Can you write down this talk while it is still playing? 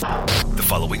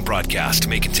following broadcast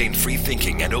may contain free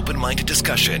thinking and open-minded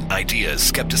discussion, ideas,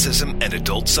 skepticism, and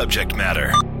adult subject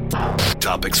matter.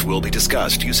 Topics will be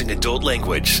discussed using adult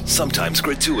language, sometimes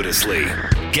gratuitously.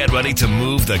 Get ready to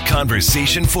move the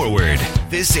conversation forward.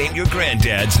 This ain't your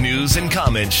granddad's news and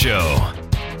comment show.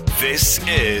 This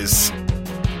is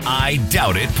I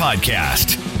Doubt It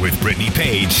Podcast with Brittany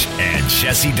Page and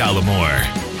Jesse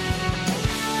Dollamore.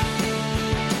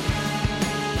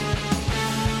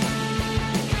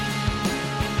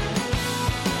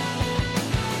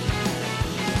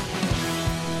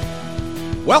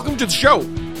 Welcome to the show.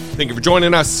 Thank you for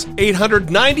joining us.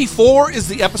 894 is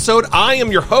the episode. I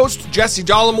am your host, Jesse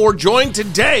Dollamore, joined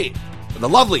today by the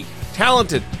lovely,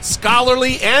 talented,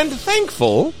 scholarly, and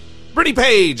thankful Brittany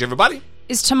Page, everybody.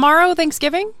 Is tomorrow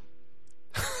Thanksgiving?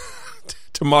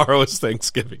 Tomorrow is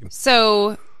Thanksgiving.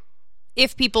 So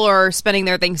if people are spending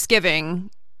their Thanksgiving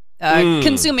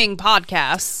consuming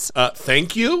podcasts,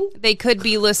 thank you. they could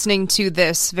be listening to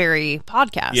this very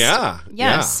podcast. Yeah.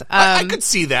 Yes. Yeah. I could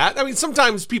see that. I mean,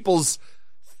 sometimes people's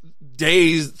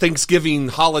days, Thanksgiving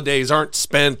holidays aren't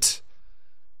spent,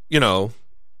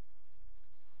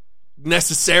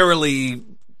 necessarily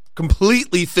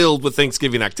completely filled with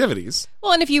Thanksgiving activities.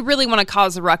 Well, and if you really want to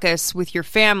cause a ruckus with your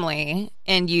family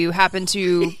and you happen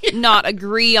to not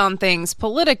agree on things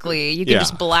politically, you can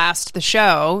just blast the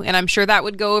show, and I'm sure that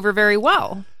would go over very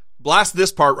well. Blast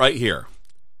this part right here.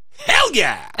 Hell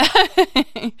yeah!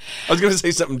 I was going to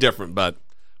say something different, but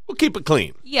we'll keep it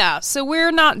clean. Yeah, so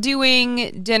we're not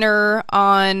doing dinner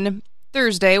on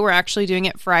Thursday. We're actually doing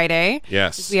it Friday.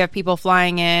 Yes. We have people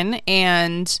flying in,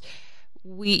 and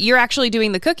you're actually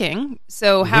doing the cooking.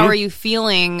 So how are you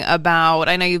feeling about,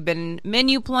 I know you've been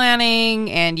menu planning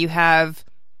and you have,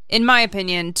 in my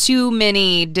opinion, too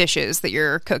many dishes that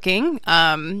you're cooking.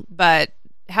 But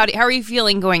how are you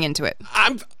feeling going into it?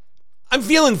 I'm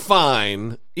feeling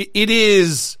fine. It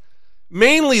is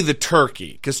mainly the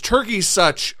turkey, because turkey's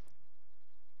such,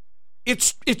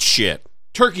 it's shit.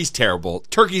 Turkey's terrible.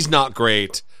 Turkey's not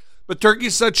great. But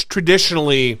turkey's such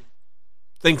traditionally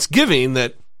Thanksgiving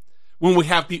that when we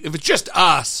have people, if it's just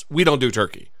us, we don't do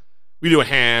turkey. We do a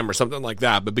ham or something like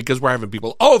that. But because we're having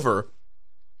people over,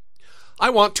 I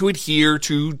want to adhere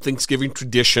to Thanksgiving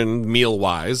tradition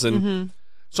meal-wise. And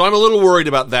so I'm a little worried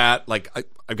about that. Like,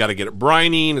 I've got to get it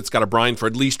brining. It's got to brine for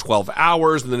at least 12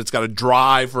 hours. And then it's got to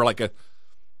dry for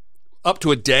up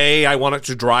to a day. I want it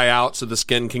to dry out so the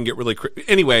skin can get really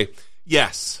Anyway,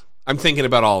 yes, I'm thinking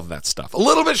about all of that stuff. A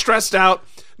little bit stressed out.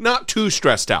 Not too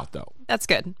stressed out, though. That's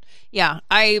good. Yeah,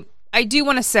 I do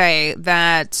want to say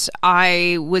that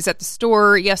I was at the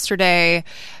store yesterday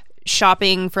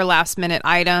shopping for last-minute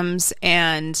items,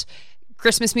 and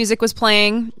Christmas music was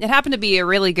playing. It happened to be a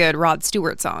really good Rod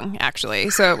Stewart song, actually,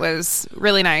 so it was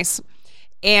really nice.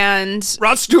 And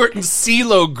Rod Stewart and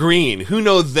CeeLo Green, who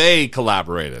know they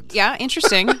collaborated. Yeah,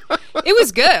 interesting. It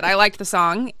was good. I liked the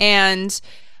song, and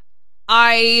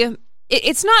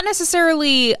it's not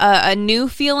necessarily a new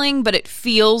feeling, but it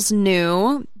feels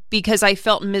new, because I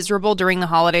felt miserable during the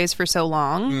holidays for so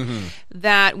long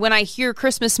that when I hear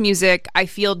Christmas music, I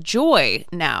feel joy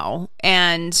now.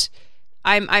 And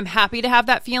I'm happy to have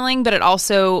that feeling, but it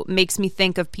also makes me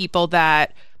think of people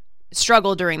that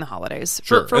struggle during the holidays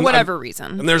for whatever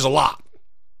reason. And there's a lot.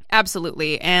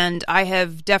 Absolutely. And I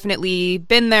have definitely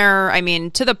been there. I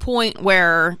mean, to the point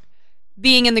where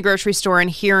being in the grocery store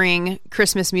and hearing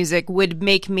Christmas music would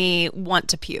make me want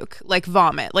to puke, like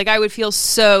vomit. Like, I would feel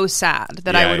so sad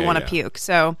that I would want to puke.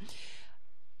 So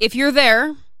if you're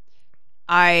there,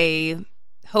 I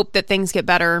hope that things get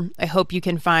better. I hope you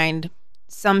can find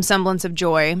some semblance of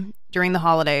joy during the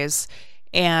holidays,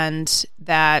 and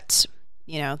that,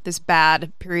 this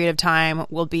bad period of time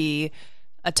will be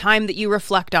a time that you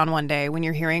reflect on one day when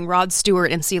you're hearing Rod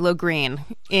Stewart and CeeLo Green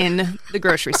in the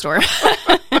grocery store.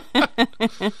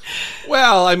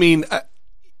 Well, I mean,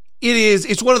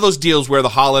 it's one of those deals where the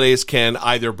holidays can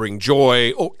either bring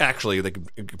joy, or actually they can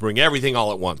bring everything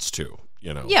all at once too,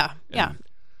 Yeah.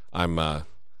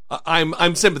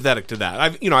 I'm sympathetic to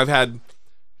that. I've had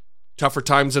tougher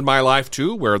times in my life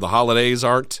too, where the holidays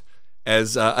aren't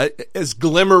as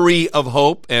glimmery of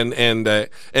hope and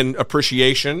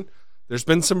appreciation. There's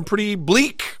been some pretty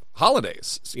bleak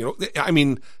holidays, I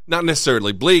mean, not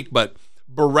necessarily bleak, but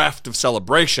bereft of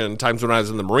celebration. Times when I was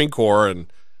in the Marine Corps, and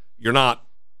you're not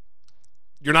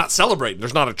celebrating.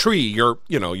 There's not a tree. You're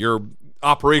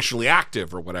operationally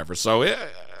active or whatever. So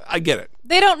I get it.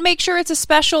 They don't make sure it's a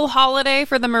special holiday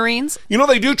for the Marines.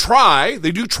 They do try.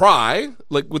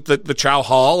 Like with the chow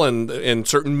hall and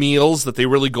certain meals that they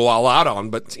really go all out on.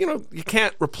 But you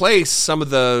can't replace some of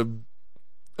the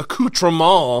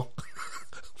accoutrement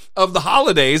of the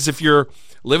holidays if you're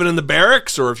living in the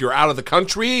barracks or if you're out of the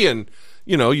country and,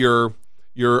 you know, your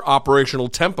operational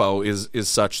tempo is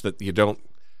such that you don't,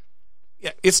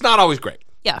 it's not always great.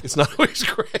 Yeah. It's not always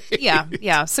great.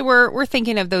 Yeah. So we're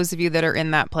thinking of those of you that are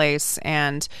in that place,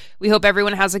 and we hope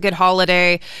everyone has a good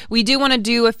holiday. We do want to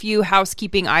do a few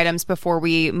housekeeping items before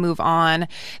we move on.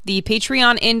 The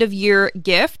Patreon end of year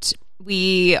gift,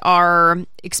 we are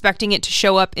expecting it to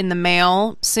show up in the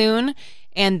mail soon,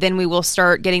 and then we will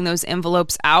start getting those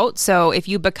envelopes out. So if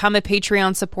you become a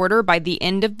Patreon supporter by the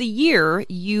end of the year,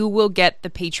 you will get the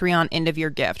Patreon end of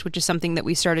year gift, which is something that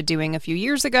we started doing a few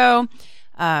years ago.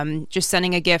 Just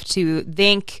sending a gift to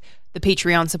thank the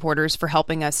Patreon supporters for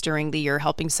helping us during the year,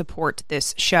 helping support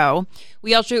this show.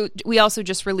 We also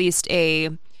just released a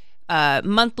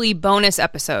monthly bonus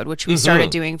episode, which we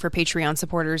started doing for Patreon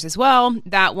supporters as well.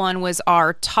 That one was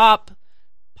our top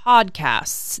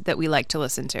podcasts that we like to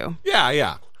listen to.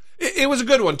 Yeah. It was a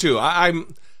good one too. I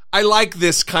like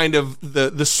this kind of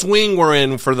the swing we're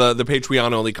in for the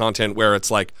Patreon only content, where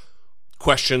it's like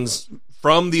questions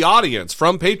from the audience,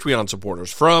 from Patreon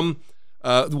supporters, from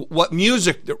what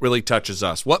music that really touches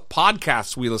us, what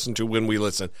podcasts we listen to when we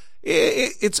listen.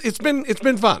 It's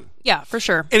been fun. Yeah, for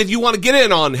sure. And if you want to get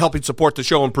in on helping support the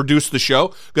show and produce the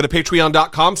show, go to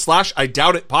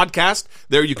patreon.com/IDoubtItPodcast.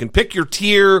 There you can pick your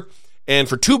tier, and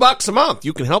for $2 a month,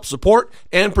 you can help support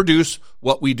and produce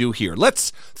what we do here. Let's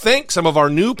thank some of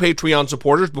our new Patreon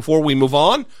supporters before we move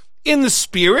on. In the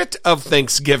spirit of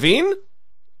Thanksgiving.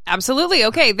 Absolutely.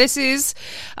 Okay, these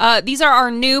are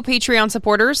our new Patreon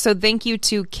supporters, so thank you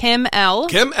to Kim L.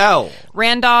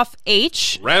 Randolph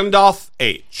H. Lynn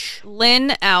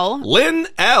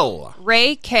L.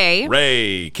 Ray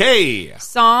K.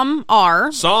 Psalm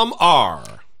R.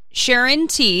 Sharon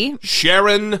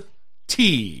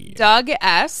T. Doug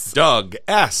S.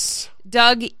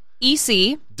 Doug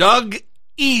E.C.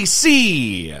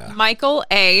 Michael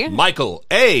A.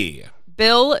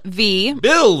 Bill V.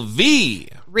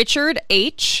 Richard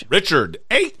H.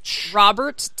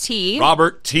 Robert T.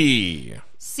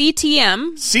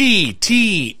 CTM.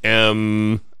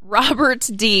 Robert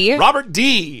D.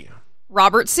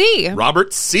 Robert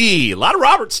C. A lot of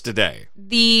Roberts today.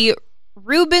 The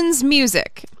Rubens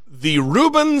Music.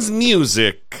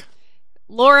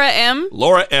 Laura M.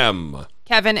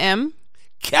 Kevin M.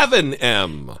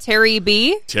 Terry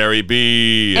B.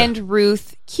 And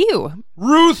Ruth Q.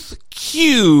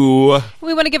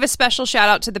 We want to give a special shout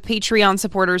out to the Patreon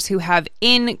supporters who have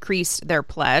increased their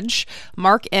pledge.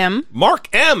 Mark M.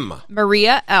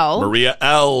 Maria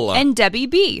L. And Debbie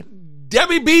B.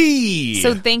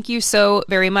 So thank you so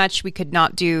very much. We could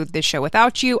not do this show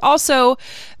without you. Also,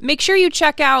 make sure you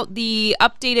check out the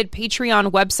updated Patreon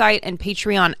website and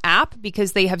Patreon app,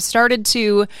 because they have started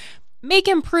to make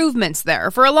improvements there.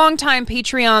 For a long time,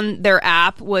 Patreon, their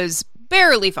app was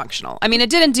barely functional. I mean, it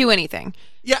didn't do anything.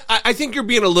 Yeah, I think you're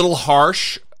being a little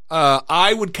harsh.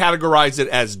 I would categorize it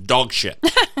as dog shit.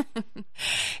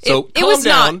 So it was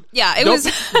down. Not. Yeah, it was.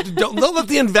 don't let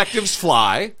the invectives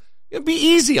fly. Be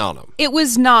easy on them. It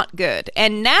was not good,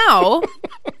 and now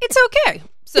it's okay.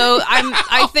 So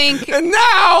I think, and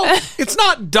now it's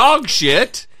not dog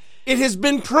shit. It has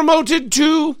been promoted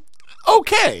to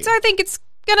okay. So I think it's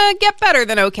gonna get better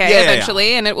than okay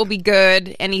eventually, and it will be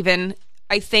good, and even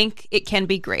I think it can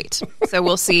be great. So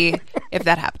we'll see if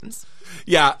that happens.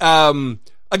 Yeah.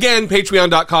 Again,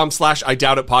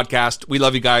 patreon.com/IDoubtItPodcast. We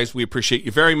love you guys. We appreciate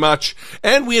you very much.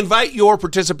 And we invite your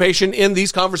participation in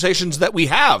these conversations that we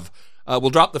have. We'll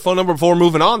drop the phone number before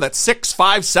moving on. That's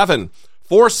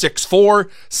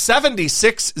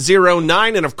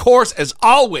 657-464-7609. And of course, as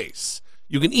always,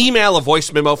 you can email a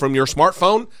voice memo from your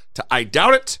smartphone to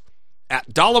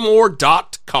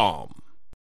IDoubtIt@dollamore.com.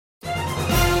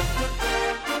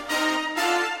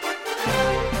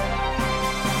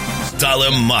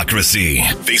 Dollamocracy.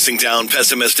 Facing down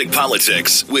pessimistic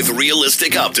politics with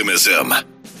realistic optimism.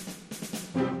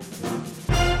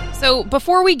 So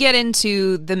before we get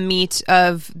into the meat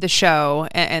of the show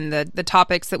and the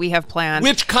topics that we have planned.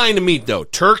 Which kind of meat, though?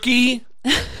 Turkey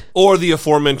or the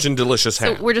aforementioned delicious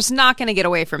ham? So we're just not going to get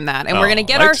away from that. And we're going to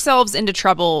get ourselves into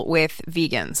trouble with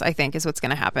vegans, I think, is what's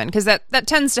going to happen. Because that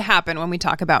tends to happen when we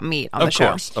talk about meat on the show.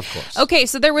 Of course. Okay,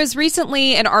 so there was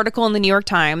recently an article in the New York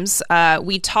Times.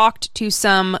 We talked to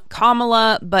some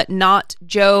Kamala but not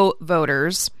Joe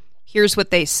voters. Here's what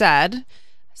they said.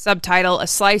 Subtitle, a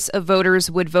slice of voters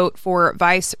would vote for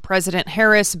Vice President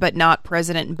Harris but not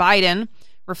President Biden,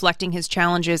 reflecting his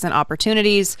challenges and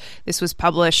opportunities. This was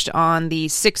published on the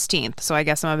 16th, so I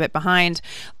guess I'm a bit behind.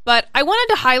 But I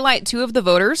wanted to highlight two of the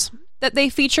voters that they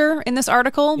feature in this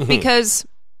article because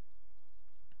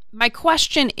my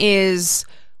question is,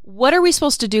 what are we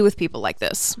supposed to do with people like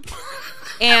this?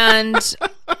 And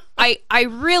I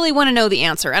really want to know the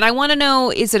answer. And I want to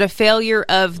know, is it a failure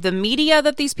of the media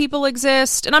that these people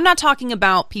exist? And I'm not talking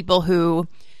about people who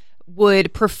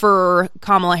would prefer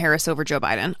Kamala Harris over Joe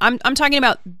Biden. I'm talking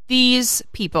about these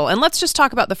people. And let's just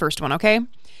talk about the first one, okay?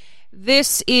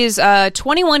 This is a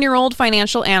 21-year-old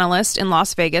financial analyst in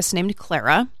Las Vegas named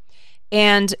Clara.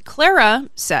 And Clara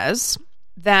says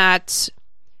that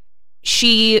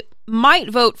she might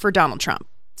vote for Donald Trump.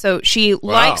 So she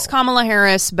likes Kamala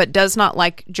Harris, but does not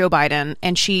like Joe Biden,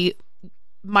 and she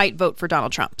might vote for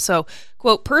Donald Trump. So,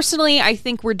 quote, personally, I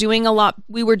think we were doing a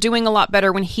lot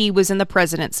better when he was in the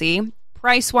presidency,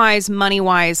 price-wise,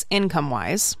 money-wise,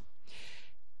 income-wise.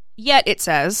 Yet, it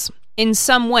says, in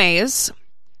some ways,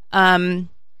 Donald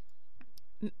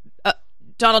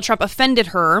Trump offended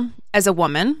her as a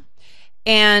woman,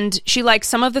 and she likes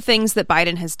some of the things that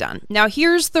Biden has done. Now,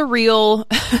 here's the real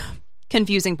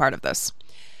confusing part of this.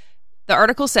 The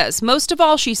article says, most of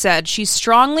all, she said, she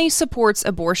strongly supports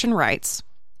abortion rights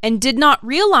and did not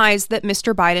realize that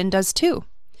Mr. Biden does too.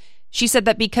 She said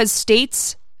that because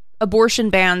states' abortion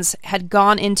bans had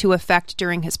gone into effect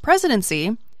during his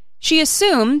presidency, she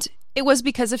assumed it was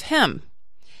because of him.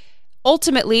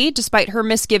 Ultimately, despite her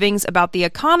misgivings about the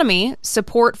economy,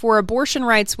 support for abortion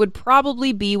rights would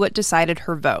probably be what decided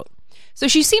her vote. So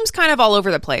she seems kind of all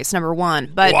over the place, number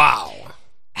one. But wow.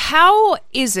 How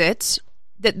is it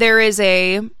that there is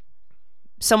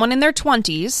someone in their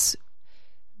 20s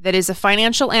that is a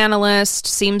financial analyst,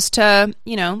 seems to,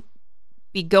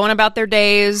 be going about their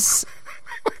days,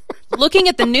 looking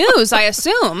at the news, I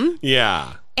assume.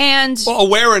 Yeah. And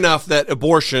aware enough that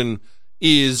abortion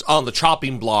is on the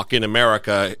chopping block in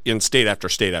America in state after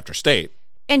state after state.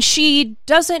 And she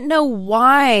doesn't know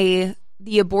why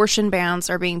the abortion bans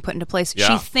are being put into place.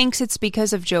 Yeah. She thinks it's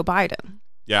because of Joe Biden.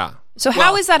 Yeah. So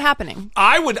how is that happening?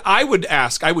 I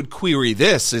would query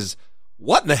this is,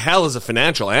 what in the hell is a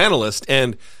financial analyst?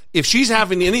 And if she's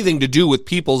having anything to do with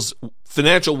people's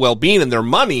financial well-being and their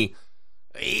money,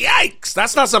 yikes,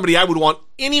 that's not somebody I would want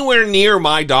anywhere near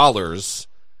my dollars,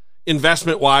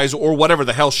 investment-wise, or whatever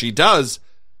the hell she does,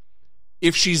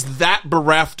 if she's that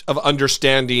bereft of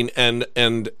understanding and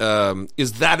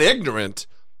is that ignorant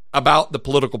about the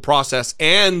political process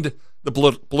and the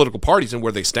political parties and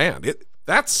where they stand.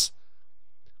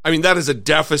 That is a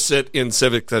deficit in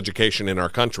civics education in our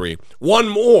country. One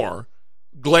more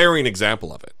glaring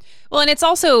example of it. Well, and it's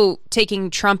also taking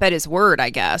Trump at his word,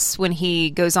 I guess, when he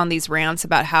goes on these rants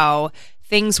about how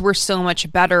things were so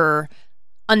much better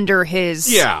under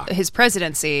his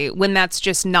presidency, when that's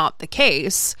just not the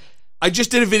case. I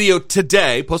just did a video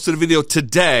today, posted a video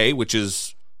today, which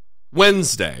is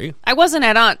Wednesday. I wasn't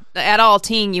at all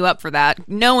teeing you up for that,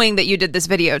 knowing that you did this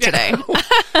video today.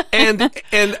 and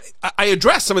I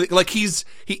addressed some of the, like he's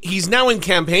now in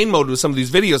campaign mode with some of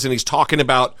these videos, and he's talking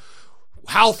about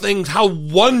how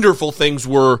wonderful things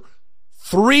were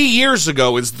 3 years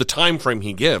ago is the time frame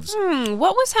he gives.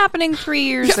 What was happening 3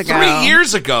 years ago? 3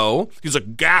 years ago, he's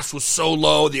like, gas was so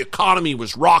low, the economy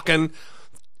was rocking.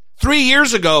 3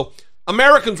 years ago,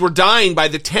 Americans were dying by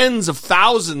the tens of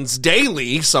thousands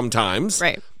daily sometimes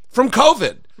from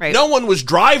COVID. Right. No one was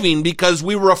driving because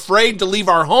we were afraid to leave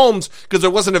our homes because there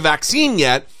wasn't a vaccine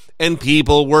yet, and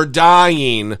people were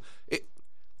dying.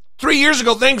 3 years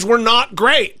ago, things were not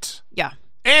great. Yeah.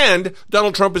 And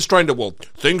Donald Trump is trying to,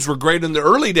 things were great in the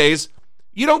early days.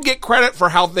 You don't get credit for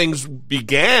how things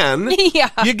began. Yeah.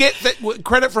 You get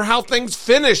credit for how things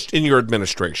finished in your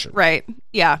administration. Right.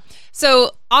 Yeah.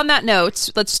 So on that note,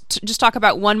 let's just talk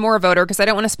about one more voter, because I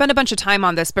don't want to spend a bunch of time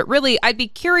on this, but really I'd be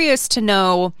curious to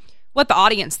know what the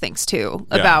audience thinks too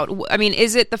about,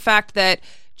 is it the fact that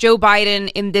Joe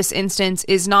Biden in this instance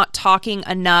is not talking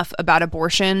enough about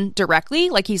abortion directly?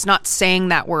 Like, he's not saying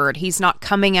that word. He's not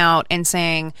coming out and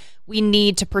saying we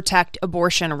need to protect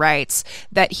abortion rights,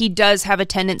 that he does have a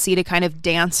tendency to kind of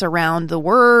dance around the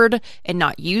word and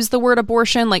not use the word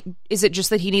abortion. Like, is it just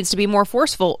that he needs to be more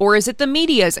forceful, or is it the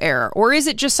media's error, or is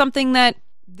it just something that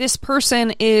this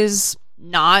person is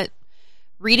not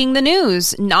reading the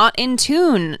news, not in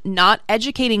tune, not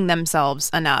educating themselves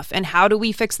enough? And how do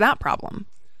we fix that problem?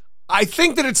 I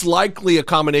think that it's likely a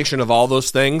combination of all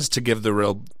those things to give the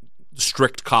real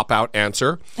strict cop-out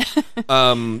answer.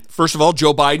 First of all,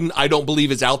 Joe Biden, I don't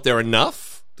believe, is out there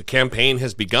enough. The campaign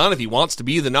has begun. If he wants to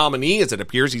be the nominee, as it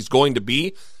appears he's going to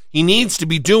be, he needs to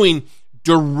be doing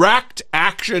direct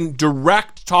action,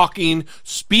 direct talking,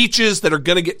 speeches that are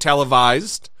going to get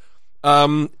televised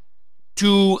to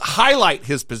highlight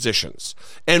his positions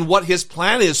and what his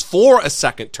plan is for a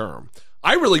second term.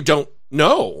 I really don't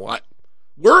know.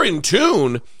 We're in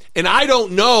tune, and I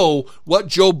don't know what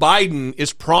Joe Biden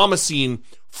is promising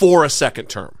for a second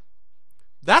term.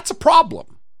 That's a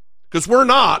problem. Because we're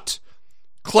not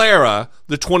Clara,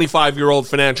 the 25-year-old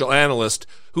financial analyst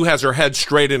who has her head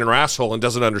straight in her asshole and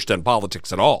doesn't understand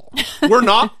politics at all. We're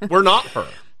not her.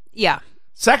 Yeah.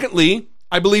 Secondly,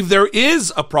 I believe there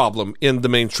is a problem in the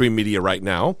mainstream media right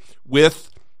now with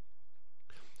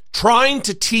trying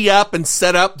to tee up and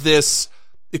set up this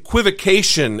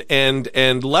equivocation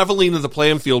and leveling of the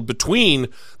playing field between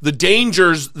the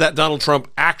dangers that Donald Trump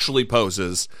actually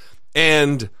poses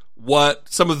and what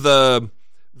some of the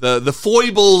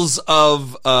foibles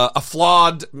of a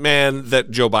flawed man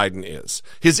that Joe Biden is,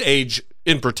 his age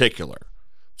in particular.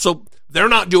 So they're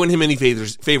not doing him any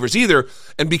favors either.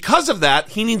 And because of that,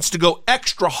 he needs to go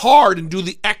extra hard and do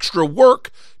the extra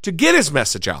work to get his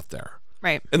message out there.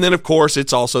 Right. And then, of course,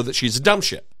 it's also that she's a dumb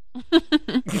shit.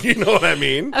 You know what I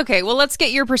mean? Okay, well, let's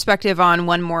get your perspective on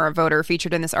one more voter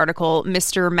featured in this article.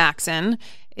 Mr. Maxon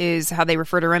is how they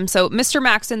refer to him. So Mr.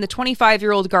 Maxon, the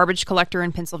 25-year-old garbage collector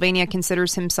in Pennsylvania,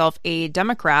 considers himself a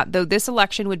Democrat, though this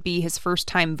election would be his first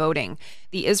time voting.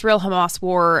 The Israel-Hamas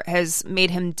war has made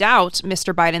him doubt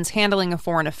Mr. Biden's handling of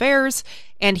foreign affairs,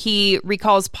 and he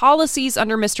recalls policies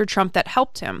under Mr. Trump that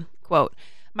helped him. Quote,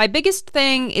 "My biggest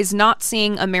thing is not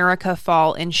seeing America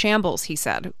fall in shambles," he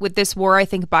said. "With this war, I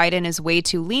think Biden is way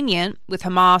too lenient with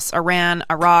Hamas, Iran,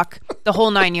 Iraq, the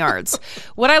whole 9 yards.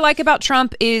 What I like about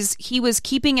Trump is he was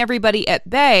keeping everybody at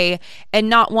bay and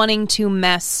not wanting to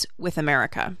mess with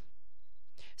America."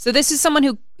 So this is someone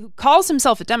who calls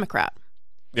himself a Democrat.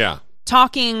 Yeah.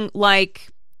 Talking like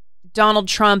Donald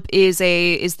Trump is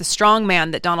the strong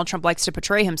man that Donald Trump likes to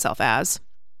portray himself as,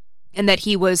 and that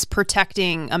he was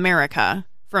protecting America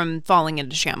from falling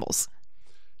into shambles.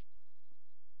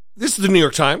 This is the New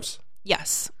York Times?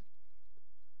 Yes.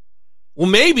 Well,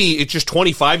 maybe it's just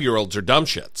 25-year-olds are dumb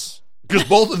shits. Because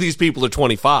both of these people are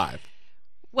 25.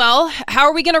 Well, how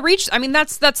are we going to reach? I mean,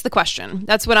 that's the question.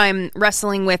 That's what I'm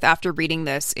wrestling with after reading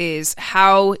this is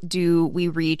how do we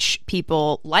reach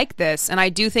people like this? And I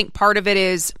do think part of it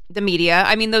is the media.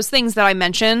 I mean, those things that I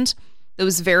mentioned,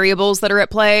 those variables that are at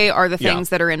play are the things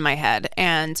that are in my head.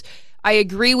 And I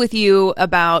agree with you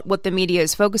about what the media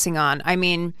is focusing on. I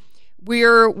mean,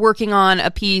 we're working on a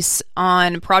piece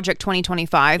on Project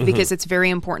 2025 because it's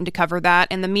very important to cover that.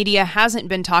 And the media hasn't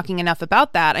been talking enough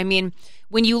about that. I mean,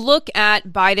 when you look at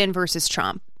Biden versus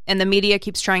Trump, and the media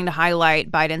keeps trying to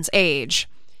highlight Biden's age,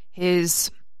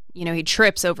 his, he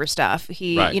trips over stuff.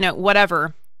 He,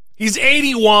 whatever. He's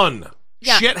 81.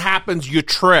 Yeah. Shit happens, you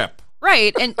trip.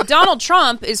 Right. And Donald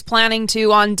Trump is planning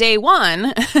to, on day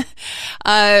one,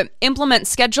 implement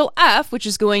Schedule F, which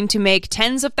is going to make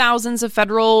tens of thousands of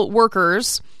federal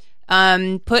workers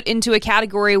put into a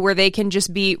category where they can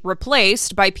just be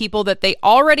replaced by people that they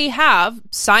already have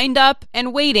signed up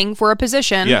and waiting for a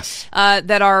position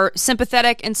that are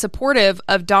sympathetic and supportive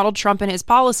of Donald Trump and his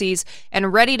policies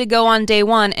and ready to go on day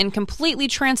one and completely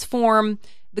transform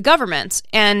the government.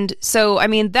 And so, I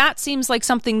mean, that seems like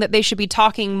something that they should be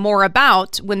talking more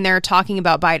about when they're talking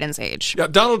about Biden's age. Yeah,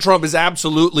 Donald Trump is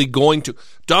absolutely going to.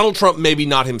 Donald Trump, maybe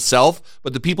not himself,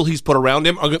 but the people he's put around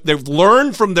him, they've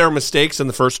learned from their mistakes in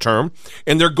the first term,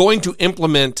 and they're going to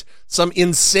implement some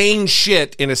insane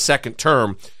shit in a second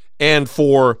term. And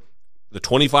for the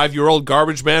 25-year-old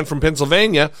garbage man from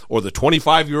Pennsylvania or the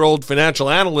 25-year-old financial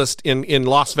analyst in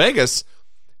Las Vegas,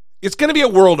 it's going to be a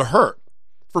world of hurt.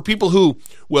 For people who,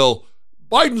 well,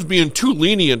 Biden's being too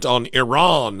lenient on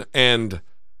Iran and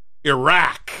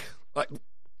Iraq. Like,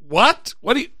 what?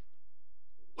 What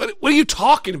are you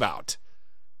talking about?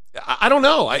 I don't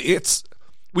know.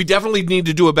 We definitely need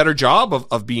to do a better job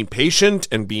of being patient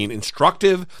and being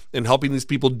instructive and helping these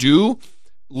people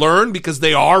learn because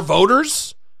they are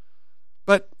voters.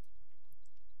 But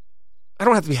I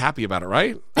don't have to be happy about it,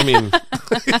 right? I mean,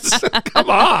 come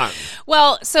on.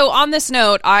 Well, so on this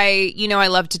note, I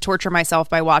love to torture myself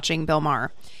by watching Bill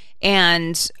Maher.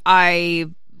 And I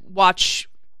watch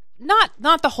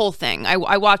not the whole thing.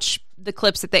 I watch the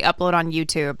clips that they upload on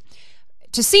YouTube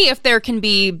to see if there can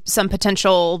be some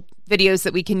potential videos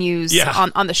that we can use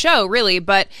on the show, really.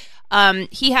 But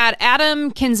he had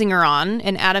Adam Kinzinger on,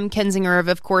 and Adam Kinzinger,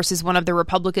 of course, is one of the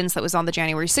Republicans that was on the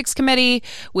January 6th committee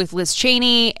with Liz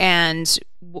Cheney and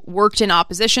worked in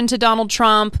opposition to Donald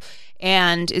Trump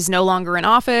and is no longer in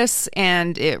office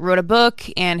and wrote a book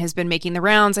and has been making the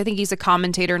rounds. I think he's a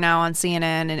commentator now on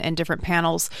CNN and different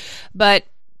panels. But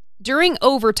during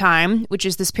overtime, which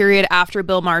is this period after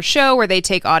Bill Maher's show where they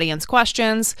take audience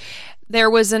questions, there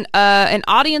was an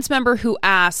audience member who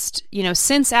asked,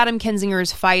 since Adam Kinzinger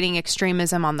is fighting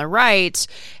extremism on the right,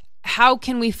 how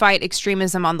can we fight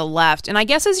extremism on the left? And I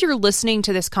guess as you're listening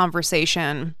to this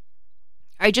conversation,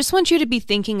 I just want you to be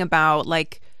thinking about,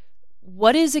 like,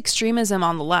 what is extremism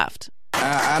on the left?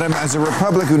 Adam, as a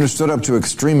Republican who stood up to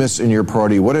extremists in your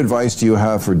party, what advice do you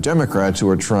have for Democrats who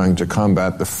are trying to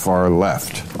combat the far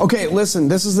left? Okay, listen,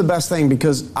 this is the best thing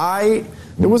because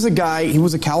there was a guy, he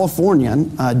was a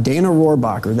Californian, Dana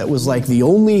Rohrabacher, that was like the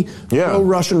only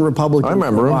pro-Russian Republican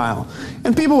for a while.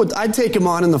 And I'd take him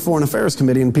on in the Foreign Affairs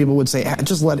Committee and people would say,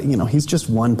 just let it, he's just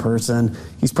one person.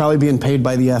 He's probably being paid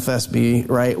by the FSB,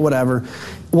 right? Whatever.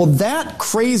 Well, that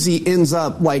crazy ends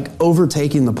up like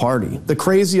overtaking the party. The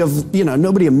crazy of,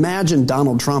 nobody imagined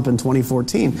Donald Trump in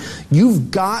 2014.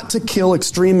 You've got to kill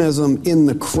extremism in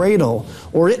the cradle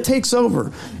or it takes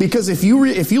over. Because if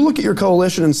you look at your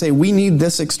coalition and say, we need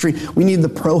this we need the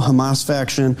pro-Hamas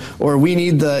faction or we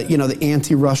need the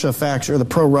anti-Russia faction or the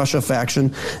pro-Russia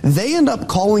faction, they end up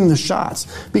calling the shots.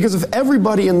 Because if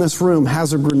everybody in this room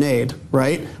has a grenade,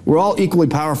 right, we're all equally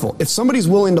powerful. If somebody's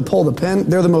willing to pull the pin,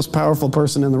 they're the most powerful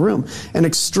person in the room. And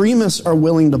extremists are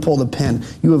willing to pull the pin.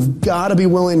 You have got to be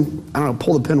willing,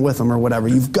 pull the pin with them or whatever.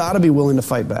 You've got to be willing to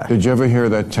fight back. Did you ever hear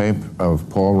that tape of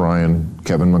Paul Ryan,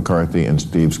 Kevin McCarthy, and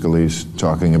Steve Scalise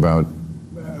talking about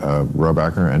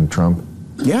Rohrabacher and Trump?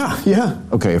 Yeah.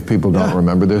 Okay, if people don't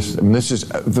remember this, this is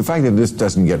the fact that this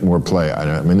doesn't get more play.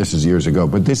 This is years ago,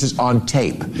 but this is on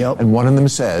tape. Yep. And one of them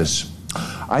says,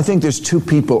 I think there's two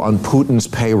people on Putin's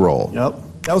payroll. Yep.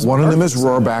 One of them is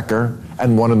Rohrabacher,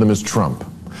 and one of them is Trump.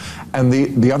 And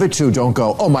the other two don't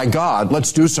go, oh my God,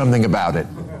 let's do something about it.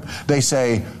 They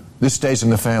say, this stays in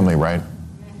the family, right?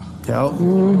 Yep.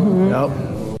 Mm-hmm.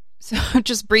 Yep. So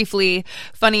just briefly,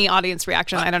 funny audience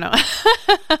reaction. I don't know.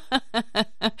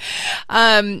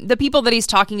 The people that he's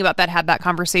talking about that had that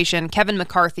conversation, Kevin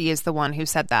McCarthy is the one who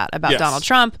said that about Donald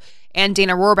Trump, and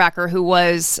Dana Rohrabacher, who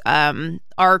was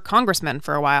our congressman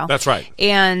for a while. That's right.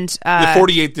 And the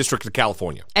 48th District of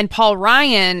California. And Paul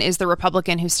Ryan is the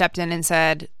Republican who stepped in and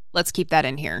said, let's keep that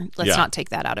in here. Let's not take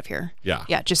that out of here. Yeah.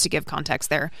 Yeah, just to give context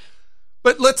there.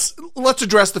 But let's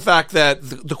address the fact that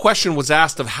the question was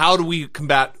asked of how do we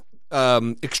combat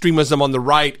extremism on the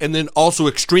right and then also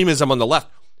extremism on the left.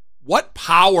 What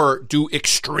power do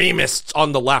extremists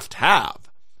on the left have?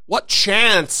 What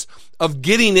chance of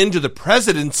getting into the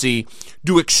presidency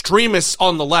do extremists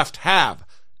on the left have?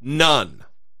 None.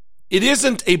 It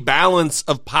isn't a balance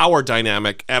of power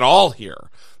dynamic at all here.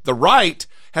 The right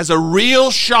has a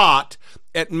real shot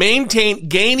at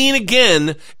gaining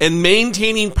again and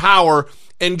maintaining power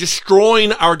and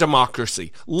destroying our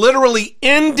democracy, literally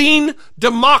ending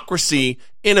democracy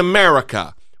in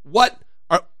America. What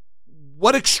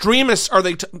extremists are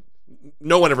they?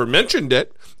 No one ever mentioned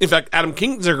it. In fact, Adam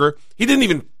Kinzinger, he didn't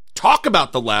even talk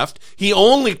about the left. He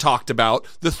only talked about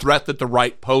the threat that the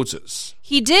right poses.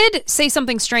 He did say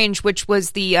something strange, which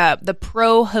was the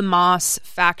pro-Hamas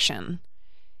faction.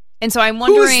 And so I'm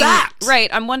wondering, who is that? Right?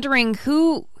 I'm wondering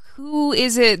who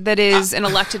is it that is an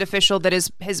elected official that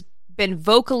has been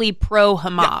vocally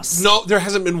pro-Hamas? No, there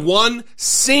hasn't been one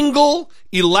single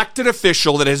elected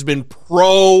official that has been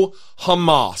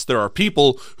pro-Hamas. There are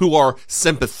people who are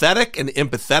sympathetic and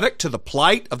empathetic to the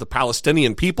plight of the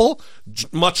Palestinian people,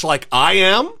 much like I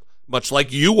am, much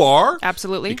like you are.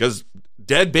 Absolutely. Because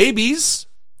dead babies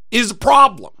is a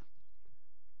problem.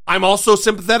 I'm also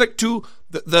sympathetic to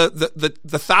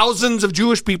the thousands of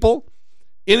Jewish people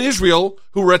in Israel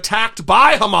who were attacked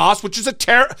by Hamas, which is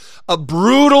a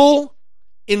brutal,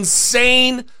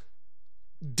 insane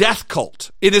death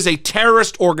cult. It is a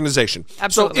terrorist organization.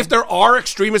 Absolutely. So if there are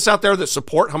extremists out there that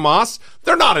support Hamas,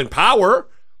 they're not in power.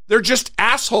 They're just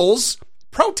assholes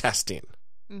protesting.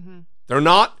 Mm-hmm. They're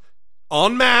not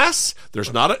en masse.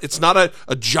 It's not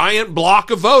a giant block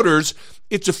of voters.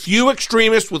 It's a few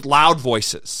extremists with loud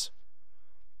voices.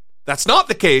 That's not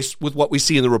the case with what we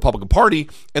see in the Republican Party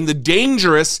and the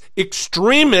dangerous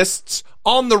extremists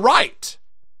on the right.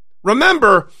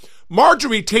 Remember,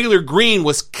 Marjorie Taylor Greene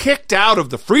was kicked out of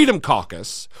the Freedom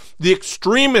Caucus, the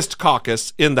extremist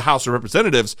caucus in the House of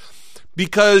Representatives,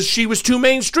 because she was too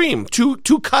mainstream, too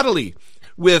cuddly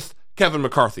with Kevin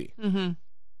McCarthy. Mm-hmm.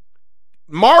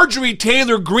 Marjorie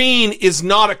Taylor Greene is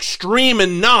not extreme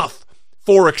enough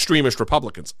for extremist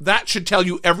Republicans. That should tell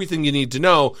you everything you need to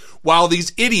know while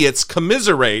these idiots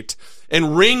commiserate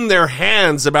and wring their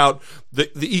hands about the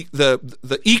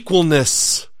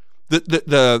equalness,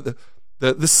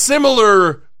 the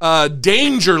similar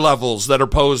danger levels that are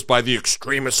posed by the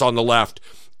extremists on the left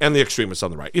and the extremists on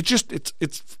the right.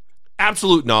 It's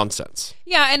absolute nonsense.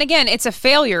 Yeah, and again, it's a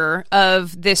failure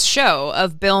of this show,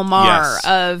 of Bill Maher, yes,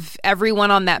 of everyone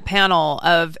on that panel,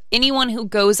 of anyone who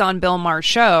goes on Bill Maher's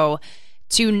show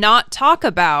to not talk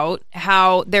about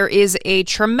how there is a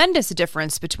tremendous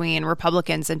difference between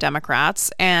Republicans and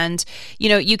Democrats. And,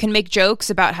 you can make jokes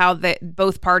about how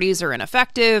both parties are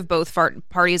ineffective, both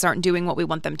parties aren't doing what we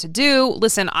want them to do.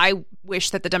 Listen, I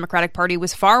wish that the Democratic Party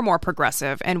was far more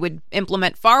progressive and would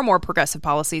implement far more progressive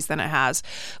policies than it has.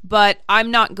 But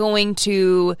I'm not going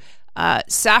to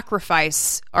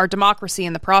sacrifice our democracy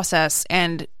in the process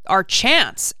and our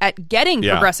chance at getting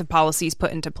progressive policies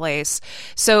put into place.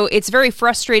 So it's very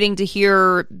frustrating to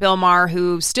hear Bill Maher,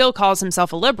 who still calls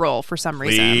himself a liberal for some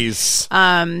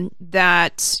reason,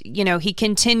 that, he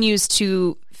continues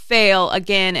to fail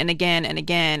again and again and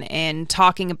again in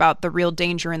talking about the real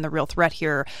danger and the real threat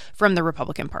here from the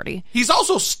Republican Party. He's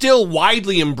also still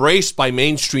widely embraced by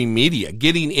mainstream media,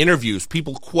 getting interviews,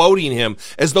 people quoting him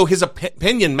as though his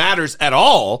opinion matters at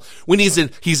all, when he's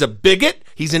a bigot,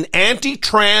 he's an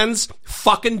anti-trans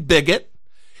fucking bigot,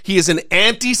 he is an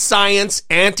anti-science,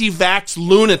 anti-vax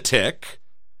lunatic,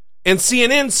 and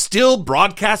CNN still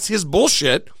broadcasts his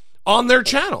bullshit on their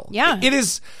channel. Yeah.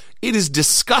 It is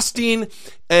disgusting,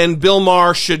 and Bill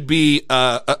Maher should be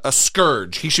a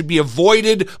scourge. He should be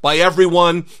avoided by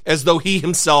everyone as though he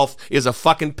himself is a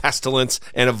fucking pestilence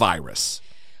and a virus.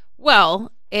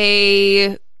 Well,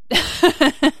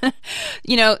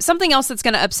 something else that's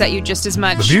going to upset you just as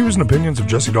much. The views and opinions of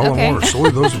Jesse Dollemore are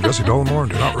solely those of Jesse Dollemore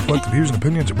and do not reflect the views and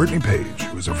opinions of Brittany Page,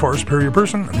 who is a far superior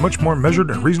person and much more measured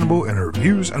and reasonable in her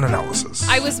views and analysis.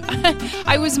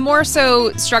 I was more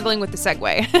so struggling with the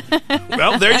segue.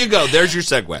 Well, there you go. There's your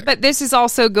segue. But this is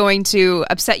also going to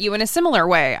upset you in a similar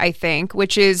way, I think,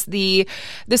 which is the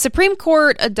Supreme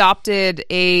Court adopted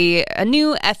a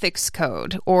new ethics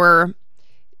code, or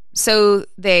so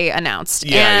they announced.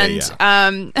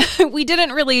 We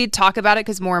didn't really talk about it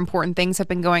because more important things have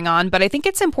been going on, but I think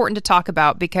it's important to talk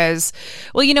about because,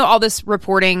 all this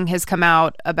reporting has come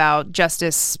out about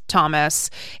Justice Thomas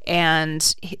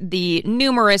and the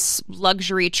numerous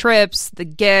luxury trips, the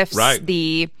gifts,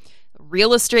 the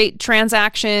real estate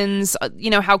transactions,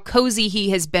 how cozy he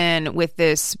has been with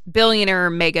this billionaire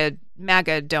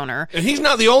MAGA donor. And he's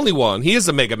not the only one. He is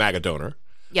a MAGA donor.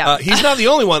 Yeah, he's not the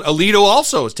only one. Alito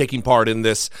also is taking part in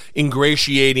this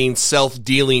ingratiating,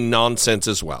 self-dealing nonsense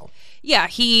as well. Yeah,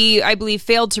 he, I believe,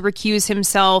 failed to recuse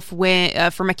himself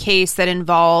from a case that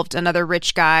involved another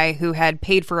rich guy who had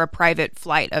paid for a private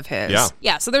flight of his.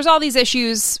 Yeah, so there's all these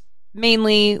issues,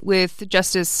 mainly with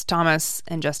Justice Thomas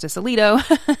and Justice Alito.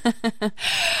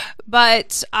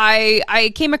 But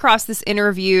I came across this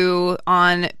interview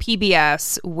on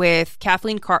PBS with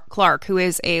Kathleen Clark, who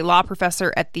is a law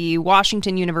professor at the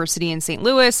Washington University in St.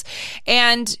 Louis,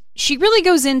 and she really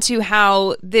goes into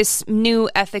how this new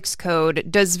ethics code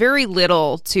does very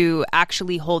little to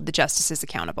actually hold the justices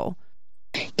accountable.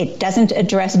 It doesn't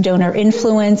address donor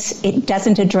influence. It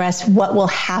doesn't address what will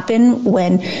happen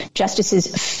when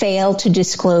justices fail to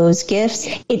disclose gifts.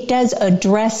 It does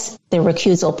address the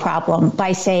recusal problem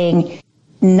by saying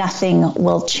nothing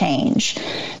will change.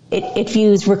 It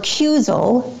views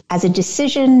recusal as a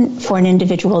decision for an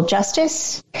individual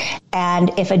justice,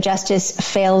 and if a justice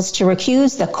fails to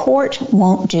recuse, the court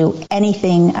won't do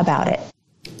anything about it.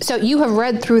 So you have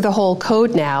read through the whole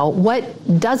code now.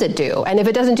 What does it do? And if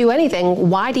it doesn't do anything,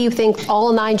 why do you think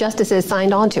all 9 justices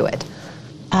signed on to it?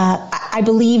 I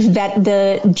believe that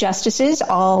the justices,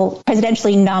 all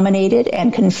presidentially nominated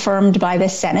and confirmed by the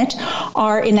Senate,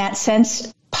 are in that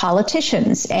sense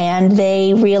politicians, and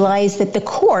they realize that the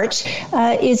court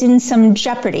is in some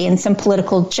jeopardy, in some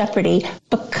political jeopardy,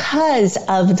 because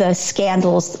of the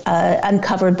scandals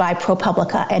uncovered by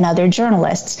ProPublica and other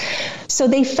journalists. So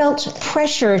they felt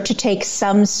pressure to take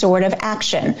some sort of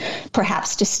action,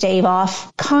 perhaps to stave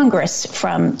off Congress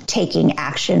from taking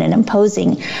action and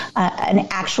imposing an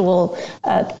actual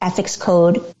ethics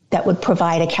code that would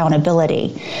provide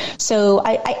accountability. So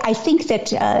I think that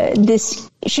this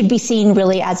should be seen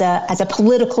really as a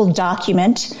political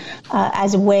document,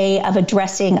 as a way of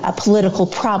addressing a political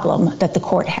problem that the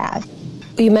court had.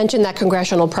 You mentioned that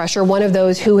congressional pressure. One of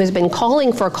those who has been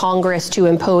calling for Congress to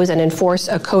impose and enforce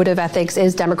a code of ethics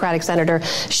is Democratic Senator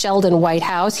Sheldon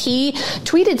Whitehouse. He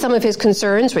tweeted some of his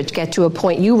concerns, which get to a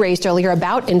point you raised earlier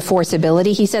about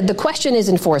enforceability. He said, the question is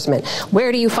enforcement.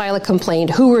 Where do you file a complaint?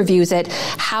 Who reviews it?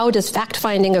 How does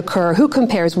fact-finding occur? Who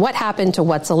compares what happened to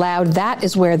what's allowed? That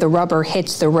is where the rubber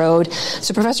hits the road.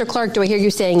 So, Professor Clark, do I hear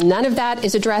you saying none of that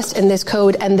is addressed in this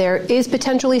code and there is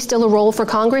potentially still a role for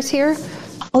Congress here?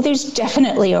 there's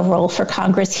definitely a role for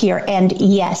Congress here. And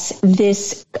yes,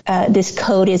 this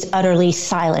code is utterly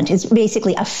silent. It's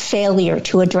basically a failure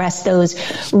to address those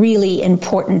really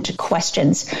important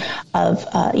questions of,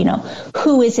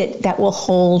 who is it that will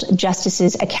hold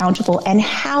justices accountable and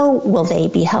how will they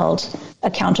be held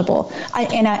accountable?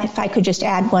 If I could just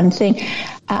add one thing,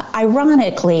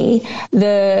 ironically,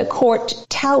 the court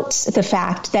touts the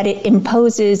fact that it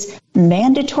imposes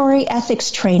mandatory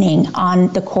ethics training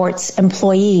on the court's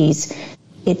employees.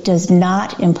 It does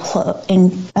not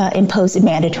impose a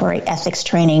mandatory ethics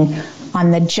training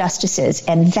on the justices,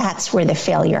 and that's where the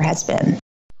failure has been.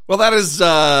 Well, that is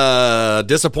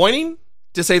disappointing,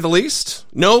 to say the least.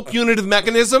 No punitive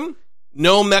mechanism.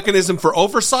 No mechanism for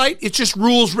oversight. It's just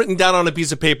rules written down on a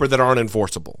piece of paper that aren't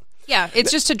enforceable. Yeah,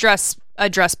 it's just address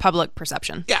public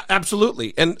perception. Yeah,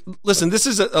 absolutely. And listen, this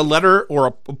is a letter or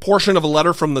a portion of a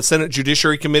letter from the Senate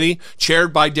Judiciary Committee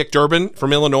chaired by Dick Durbin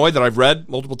from Illinois that I've read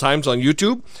multiple times on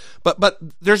YouTube. But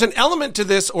there's an element to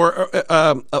this or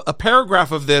a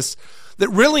paragraph of this that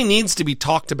really needs to be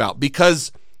talked about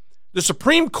because the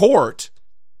Supreme Court,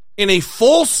 in a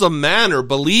fulsome manner,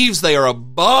 believes they are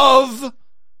above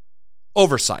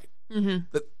oversight.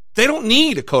 Mm-hmm. They don't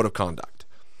need a code of conduct.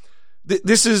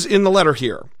 This is in the letter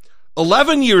here.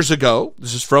 11 years ago,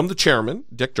 this is from the chairman,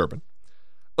 Dick Durbin.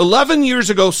 11 years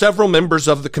ago, several members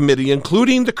of the committee,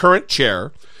 including the current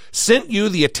chair, sent you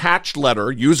the attached letter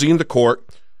urging the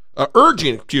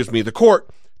court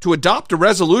to adopt a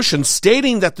resolution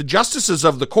stating that the justices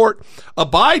of the court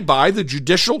abide by the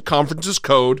Judicial Conference's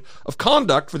Code of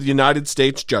Conduct for the United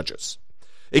States judges.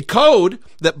 A code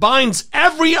that binds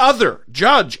every other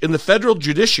judge in the federal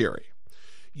judiciary.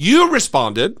 You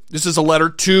responded, this is a letter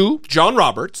to John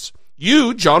Roberts.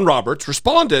 You, John Roberts,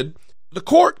 responded, the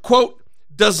court, quote,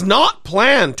 does not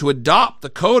plan to adopt the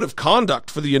Code of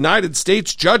Conduct for the United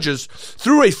States judges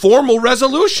through a formal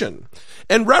resolution,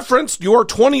 and referenced your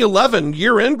 2011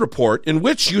 year-end report in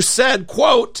which you said,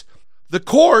 quote, the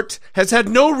court has had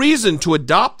no reason to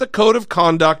adopt the Code of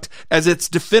Conduct as its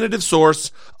definitive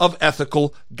source of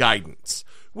ethical guidance.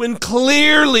 When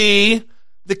clearly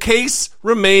the case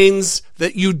remains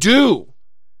that you do.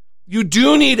 You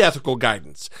do need ethical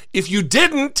guidance. If you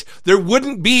didn't, there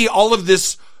wouldn't be all of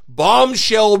this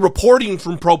bombshell reporting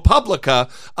from ProPublica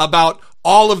about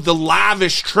all of the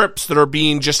lavish trips that are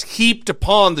being just heaped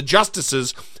upon the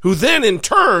justices, who then in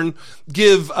turn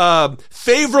give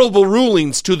favorable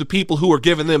rulings to the people who are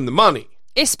giving them the money.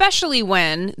 Especially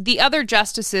when the other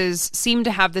justices seem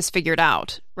to have this figured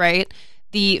out, right?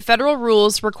 The federal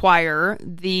rules require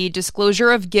the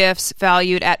disclosure of gifts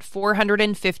valued at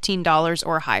 $415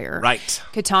 or higher. Right.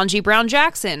 Ketanji Brown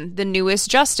Jackson, the newest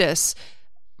justice,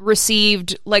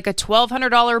 received like a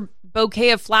 $1,200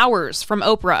 bouquet of flowers from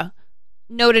Oprah.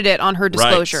 Noted it on her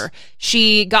disclosure. Right.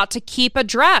 She got to keep a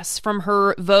dress from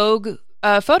her Vogue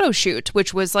photo shoot,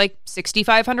 which was like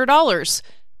 $6,500.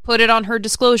 Put it on her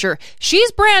disclosure.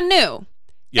 She's brand new.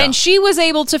 Yeah. And she was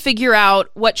able to figure out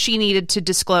what she needed to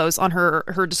disclose on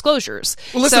her disclosures.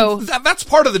 Well, listen, that's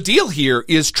part of the deal here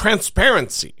is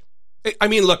transparency. I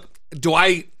mean, look, do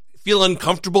I feel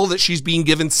uncomfortable that she's being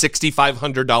given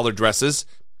 $6,500 dresses?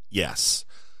 Yes.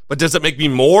 But does it make me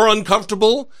more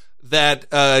uncomfortable that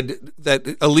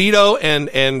Alito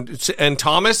and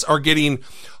Thomas are getting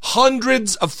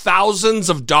hundreds of thousands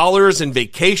of dollars in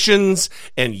vacations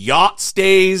and yacht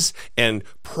stays and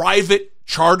private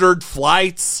chartered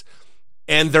flights,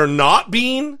 and they're not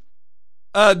being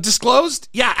disclosed?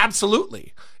 Yeah,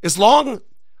 absolutely.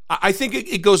 I think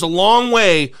it goes a long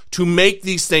way to make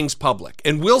these things public,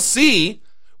 and we'll see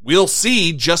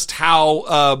just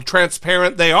how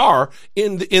transparent they are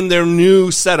in their new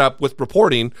setup with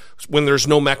reporting when there's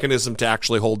no mechanism to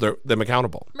actually hold them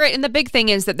accountable. Right, and the big thing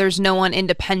is that there's no one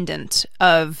independent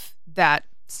of that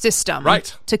system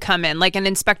to come in, like an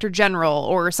inspector general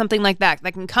or something like that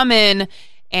can come in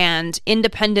and,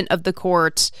 independent of the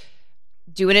court,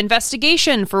 do an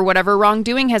investigation for whatever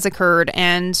wrongdoing has occurred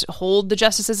and hold the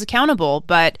justices accountable.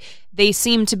 But they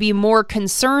seem to be more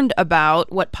concerned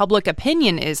about what public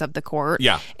opinion is of the court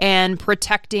and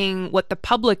protecting what the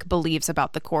public believes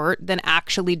about the court than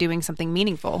actually doing something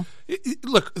meaningful.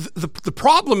 Look, the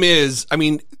problem is, I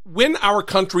mean, when our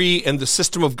country and the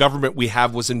system of government we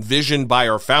have was envisioned by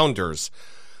our founders,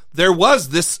 there was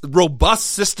this robust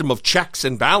system of checks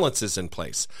and balances in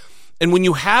place. And when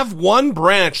you have one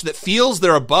branch that feels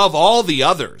they're above all the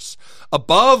others,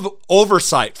 above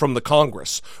oversight from the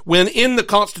Congress, when in the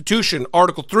Constitution,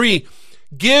 Article 3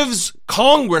 gives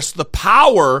Congress the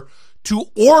power to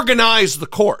organize the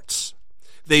courts,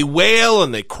 They wail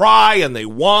and they cry and they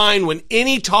whine when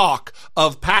any talk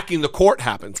of packing the court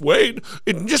happens. Wade,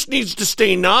 it just needs to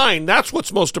stay 9. That's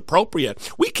what's most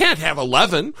appropriate. We can't have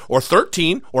 11 or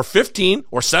 13 or 15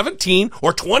 or 17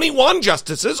 or 21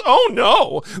 justices. Oh,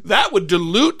 no. That would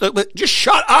dilute. Just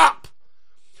shut up.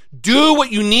 Do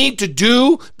what you need to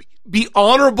do. Be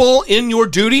honorable in your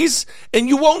duties, and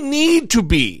you won't need to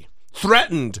be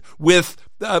threatened with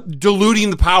diluting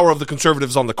the power of the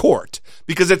conservatives on the court,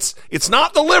 because it's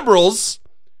not the liberals,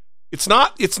 it's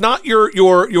not your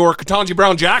Ketanji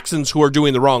Brown Jacksons who are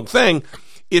doing the wrong thing.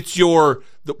 It's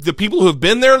the people who have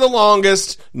been there the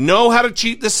longest, know how to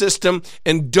cheat the system,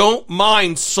 and don't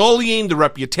mind sullying the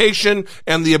reputation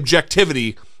and the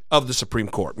objectivity of the Supreme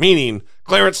Court, meaning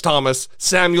Clarence Thomas,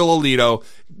 Samuel Alito,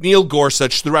 Neil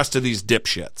Gorsuch, the rest of these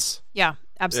dipshits. Yeah,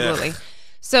 absolutely. Ugh.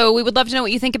 So we would love to know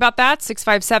what you think about that,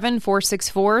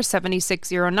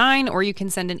 657-464-7609, or you can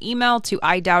send an email to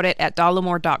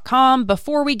idoubtit@dollemore.com.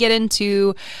 Before we get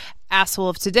into Asshole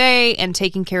of Today and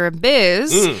Taking Care of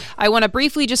Biz, I want to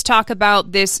briefly just talk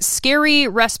about this scary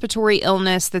respiratory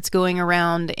illness that's going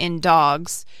around in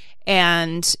dogs.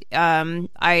 And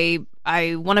I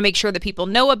want to make sure that people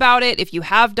know about it. If you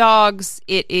have dogs,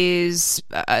 it is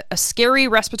a scary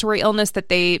respiratory illness that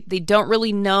they don't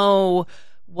really know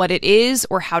what it is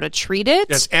or how to treat it.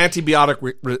 It's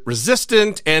antibiotic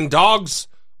resistant, and dogs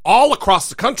all across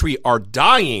the country are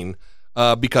dying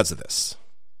because of this.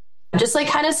 Just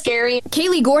kind of scary.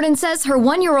 Kaylee Gordon says her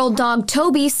 1-year-old dog,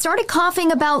 Toby, started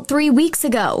coughing about 3 weeks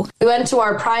ago. We went to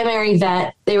our primary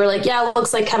vet. They were like, yeah, it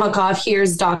looks like kennel cough.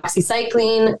 Here's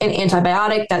doxycycline, an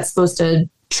antibiotic that's supposed to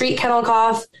treat kennel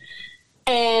cough.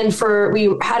 And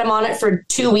we had him on it for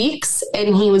 2 weeks,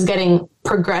 and he was getting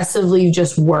progressively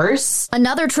just worse.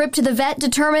 Another trip to the vet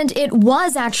determined it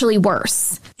was actually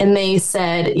worse. And they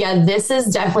said, yeah, this is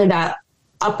definitely that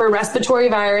upper respiratory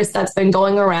virus that's been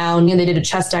going around. They did a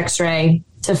chest x-ray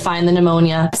to find the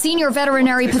pneumonia. Senior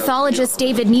veterinary pathologist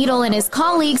David Needle and his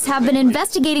colleagues have been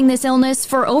investigating this illness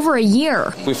for over a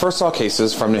year. We first saw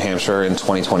cases from New Hampshire in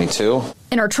 2022.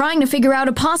 And are trying to figure out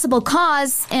a possible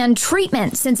cause and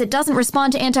treatment since it doesn't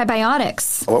respond to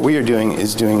antibiotics. What we are doing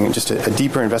is doing just a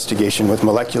deeper investigation with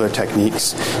molecular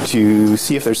techniques to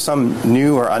see if there's some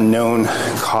new or unknown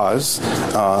cause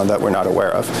that we're not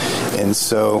aware of. And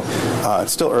so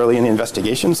it's still early in the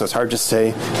investigation, so it's hard to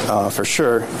say for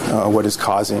sure what is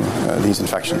causing these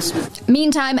infections.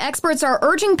 Meantime, experts are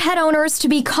urging pet owners to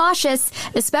be cautious,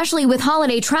 especially with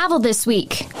holiday travel this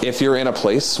week. If you're in a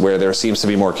place where there seems to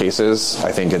be more cases,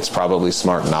 I think it's probably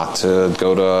smart not to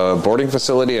go to a boarding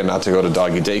facility and not to go to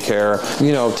doggy daycare.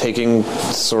 Taking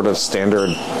sort of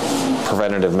standard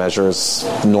preventative measures,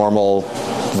 normal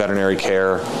veterinary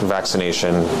care,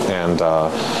 vaccination, and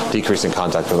decreasing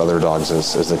contact with other dogs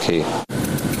is the key.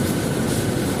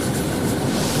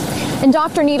 And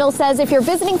Dr. Needle says if you're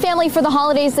visiting family for the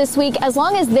holidays this week, as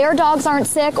long as their dogs aren't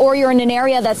sick or you're in an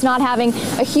area that's not having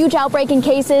a huge outbreak in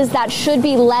cases, that should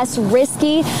be less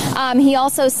risky. He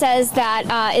also says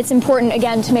that it's important,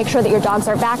 again, to make sure that your dogs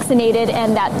are vaccinated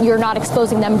and that you're not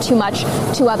exposing them too much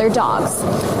to other dogs.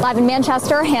 Live in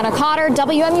Manchester, Hannah Cotter,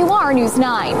 WMUR News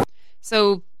 9.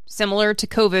 So similar to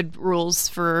COVID rules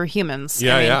for humans.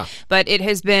 Yeah. But it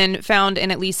has been found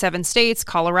in at least 7 states: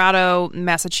 Colorado,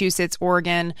 Massachusetts,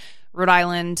 Oregon, Rhode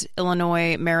Island,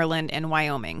 Illinois, Maryland, and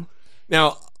Wyoming.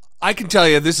 Now, I can tell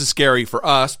you this is scary for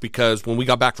us because when we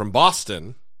got back from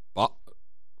Boston,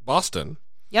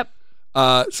 Yep.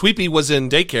 Sweepy was in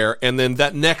daycare, and then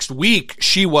that next week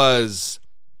she was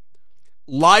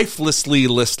lifelessly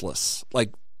listless.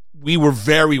 We were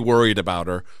very worried about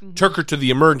her. Mm-hmm. Took her to the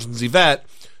emergency vet.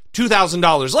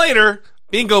 $2,000 later,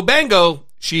 bingo bango,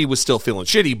 she was still feeling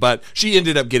shitty, but she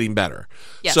ended up getting better.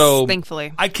 Yes, so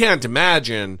thankfully. I can't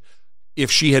imagine if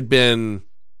she had been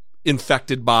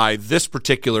infected by this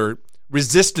particular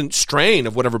resistant strain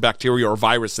of whatever bacteria or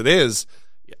virus it is.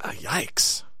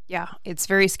 Yikes. Yeah, it's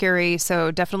very scary. So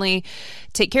definitely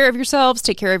take care of yourselves,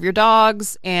 take care of your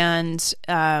dogs. And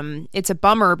it's a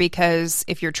bummer because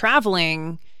if you're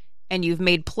traveling and you've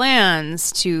made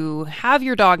plans to have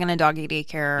your dog in a doggy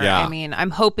daycare, yeah. I mean,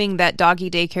 I'm hoping that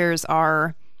doggy daycares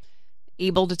are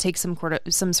able to take some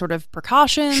sort of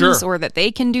precautions, sure, or that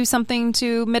they can do something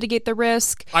to mitigate the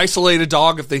risk. Isolate a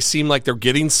dog if they seem like they're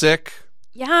getting sick.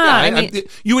 Yeah, I mean,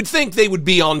 you would think they would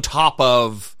be on top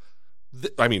of,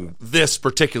 this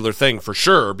particular thing for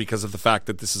sure because of the fact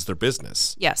that this is their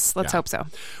business. Yes, let's hope so.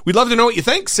 We'd love to know what you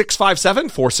think.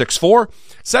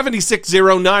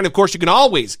 657-464-7609. Of course, you can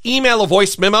always email a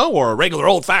voice memo or a regular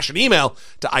old-fashioned email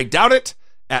to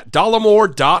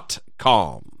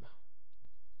idoubtit@dollemore.com.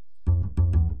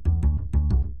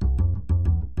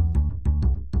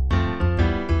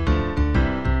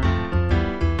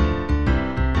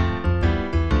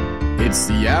 It's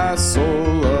the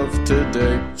asshole of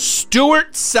today.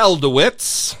 Stuart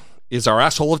Seldowitz is our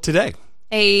asshole of today.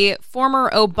 A former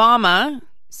Obama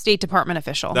State Department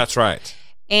official. That's right.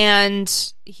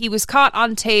 And he was caught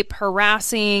on tape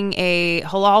harassing a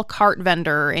halal cart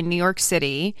vendor in New York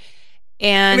City.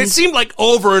 And it seemed like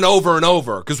over and over and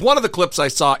over, because one of the clips I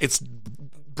saw, it's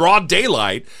broad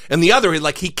daylight, and the other,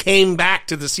 like, he came back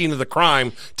to the scene of the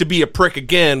crime to be a prick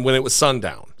again when it was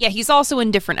sundown. Yeah, he's also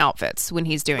in different outfits when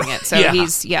he's doing it. So Yeah.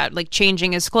 he's, like,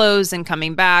 changing his clothes and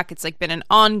coming back. It's, like, been an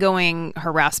ongoing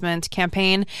harassment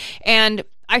campaign. And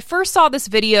I first saw this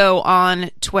video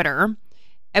on Twitter.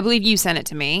 I believe you sent it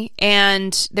to me.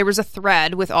 And there was a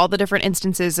thread with all the different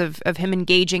instances of him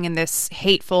engaging in this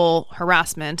hateful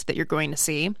harassment that you're going to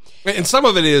see. And some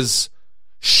of it is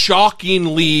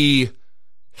shockingly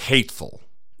hateful.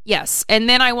 Yes. And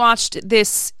then I watched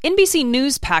this NBC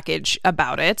News package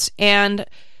about it, and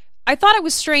I thought it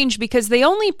was strange because they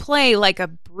only play like a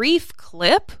brief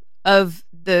clip of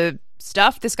the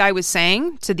stuff this guy was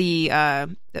saying to the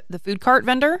food cart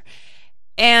vendor,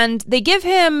 and they give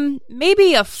him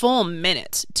maybe a full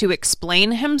minute to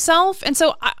explain himself. And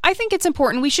so I think it's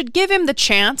important. We should give him the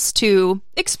chance to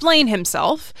explain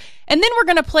himself, and then we're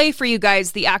going to play for you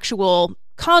guys the actual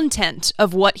content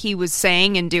of what he was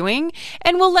saying and doing,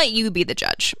 and we'll let you be the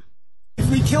judge. If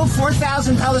we killed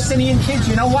 4,000 Palestinian kids,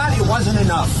 you know what? It wasn't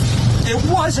enough. It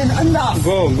wasn't enough.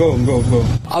 Go.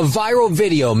 A viral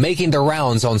video making the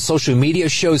rounds on social media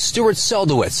shows Stuart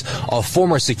Seldowitz, a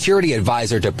former security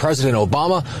advisor to President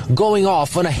Obama, going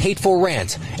off on a hateful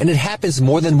rant, and it happens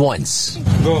more than once.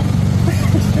 Go.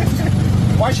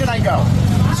 Why should I go?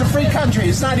 It's a free country.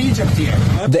 It's not Egypt here.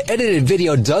 The edited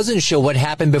video doesn't show what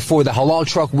happened before the halal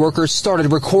truck workers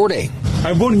started recording.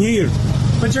 I'm born here.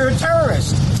 But you're a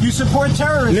terrorist. You support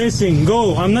terrorism. Listen,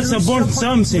 go. I'm not support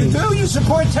something. You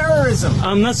support terrorism.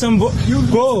 I'm not some.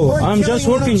 Go. I'm just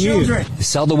working here.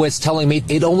 Seldowitz telling me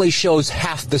it only shows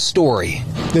half the story.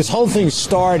 This whole thing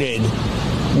started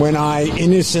when I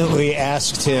innocently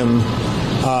asked him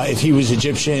if he was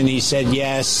Egyptian. He said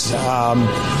yes.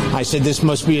 I said, this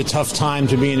must be a tough time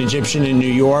to be an Egyptian in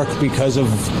New York because of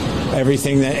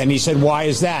everything that, and he said, why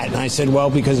is that? And I said, well,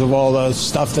 because of all the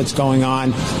stuff that's going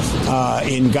on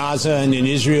in Gaza and in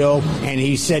Israel. And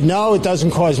he said, no, it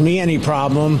doesn't cause me any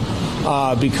problem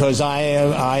because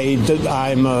I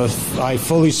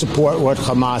fully support what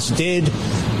Hamas did.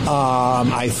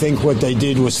 I think what they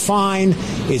did was fine.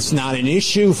 It's not an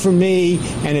issue for me,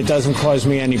 and it doesn't cause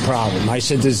me any problem. I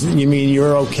said, you mean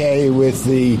you're okay with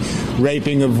the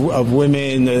raping of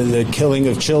women, the killing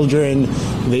of children,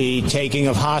 the taking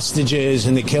of hostages,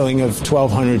 and the killing of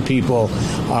 1,200 people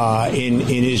in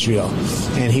Israel?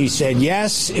 And he said,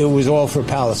 yes, it was all for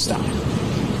Palestine.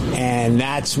 And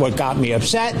that's what got me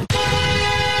upset.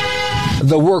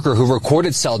 The worker who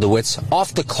recorded Seldowitz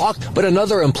off the clock, but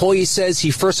another employee says he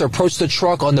first approached the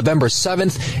truck on November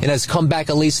 7th and has come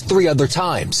back at least 3 other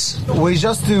times. We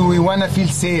want to feel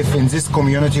safe in this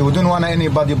community. We don't want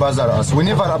anybody bother us. We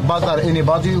never bother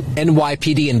anybody.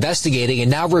 NYPD investigating and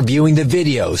now reviewing the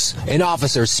videos. An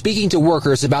officer speaking to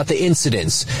workers about the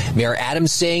incidents. Mayor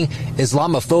Adams saying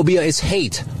Islamophobia is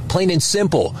hate, plain and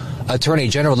simple. Attorney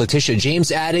General Letitia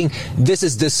James adding, this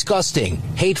is disgusting,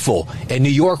 hateful, and New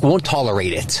York won't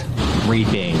tolerate it.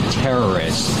 Raping,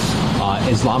 terrorists,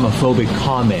 Islamophobic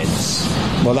comments.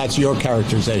 Well, that's your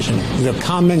characterization. The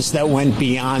comments that went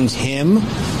beyond him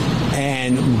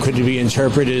and could be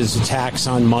interpreted as attacks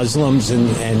on Muslims and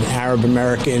Arab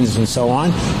Americans and so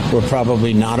on were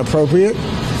probably not appropriate.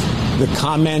 The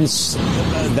comments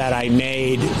that I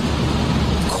made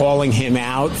calling him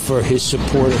out for his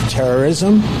support of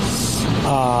terrorism,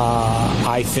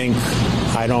 I think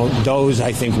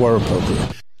were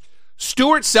appropriate.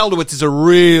 Stuart Seldowitz is a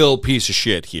real piece of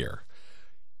shit here.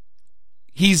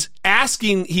 He's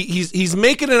asking, he's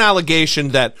making an allegation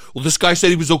that, well, this guy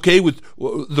said he was okay with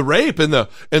the rape and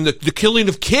the killing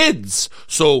of kids.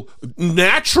 So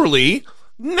naturally,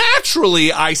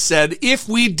 I said, if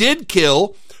we did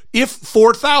kill, if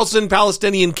 4,000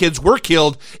 Palestinian kids were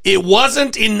killed, it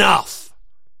wasn't enough.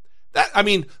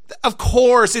 Of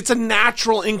course, it's a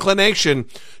natural inclination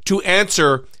to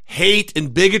answer hate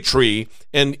and bigotry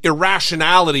and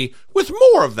irrationality with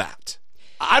more of that.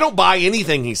 I don't buy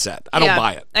anything he said. I don't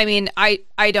buy it.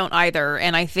 I don't either.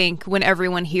 And I think when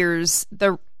everyone hears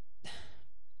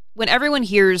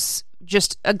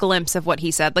just a glimpse of what he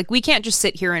said, like, we can't just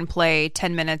sit here and play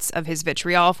 10 minutes of his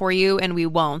vitriol for you, and we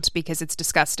won't because it's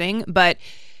disgusting. But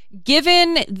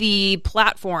Given the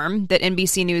platform that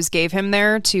NBC News gave him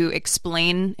there to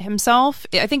explain himself,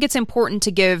 I think it's important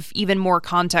to give even more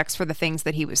context for the things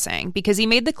that he was saying, because he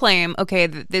made the claim, okay,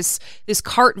 that this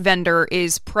cart vendor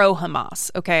is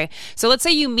pro-Hamas, okay? So let's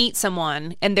say you meet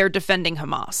someone and they're defending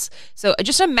Hamas. So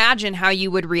just imagine how you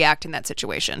would react in that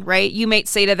situation, right? You might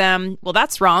say to them, well,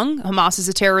 that's wrong. Hamas is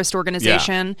a terrorist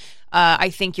organization. Yeah. I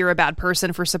think you're a bad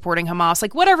person for supporting Hamas.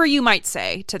 Like, whatever you might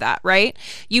say to that, right?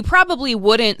 You probably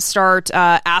wouldn't start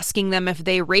asking them if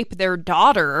they rape their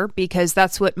daughter, because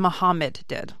that's what Muhammad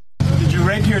did. Did you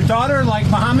rape your daughter like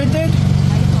Muhammad did?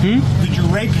 Did you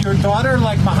rape your daughter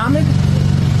like Muhammad?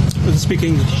 I speak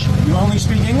English. You only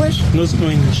speak English? No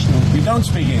English, no. You don't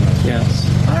speak English? Yes.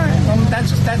 All right. Well,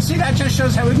 that just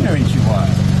shows how ignorant you are.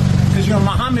 Because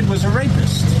Muhammad was a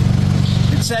rapist.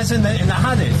 It says in the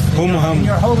Hadith, in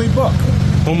your holy book.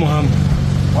 Oh, Muhammad.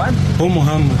 What? Oh,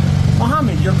 Muhammad.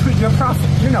 Muhammad, your prophet.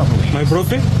 You know who he is. My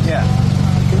prophet? Yeah.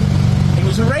 He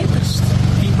was a rapist.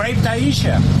 He raped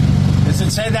Aisha. Does it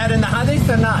say that in the Hadith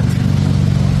or not?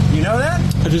 You know that?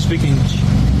 I do speak English.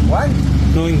 What?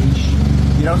 No English.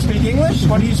 You don't speak English?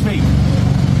 What do you speak?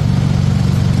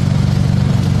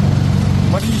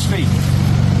 What do you speak?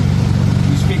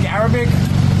 You speak Arabic?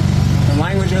 The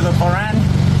language of the Quran?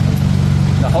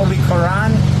 The Holy Quran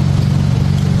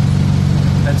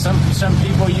that some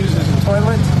people use as a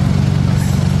toilet?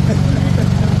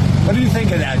 What do you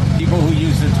think of that? People who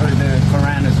use the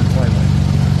Quran as a toilet?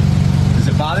 Does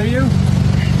it bother you?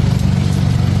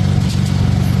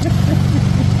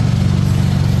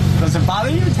 Does it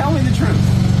bother you? Tell me the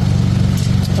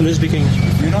truth. I don't speak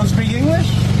English. You don't speak English?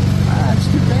 That's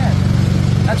too bad.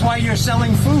 That's why you're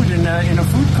selling food in a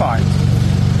food cart,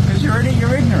 because you're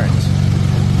ignorant.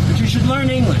 But you should learn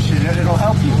English. It'll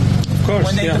help you. Of course,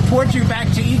 when they deport you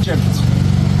back to Egypt,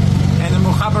 and the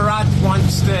Mukhabarat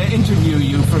wants to interview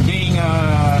you for being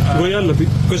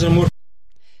because I'm more.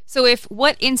 So if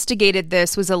what instigated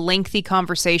this was a lengthy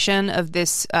conversation of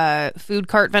this food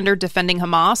cart vendor defending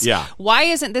Hamas, why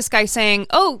isn't this guy saying,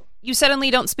 oh, you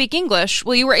suddenly don't speak English?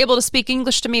 Well, you were able to speak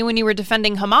English to me when you were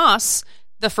defending Hamas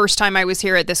the first time I was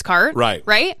here at this cart. Right?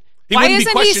 Why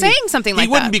isn't he saying something like that?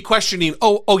 He wouldn't be questioning,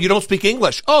 oh, you don't speak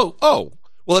English. Oh.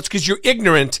 Well, it's because you're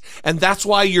ignorant, and that's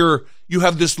why you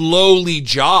have this lowly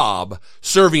job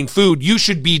serving food. You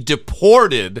should be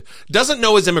deported. Doesn't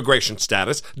know his immigration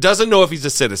status. Doesn't know if he's a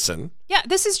citizen. Yeah,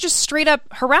 this is just straight up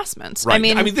harassment. Right.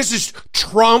 I mean, this is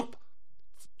Trump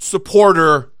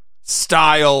supporter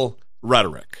style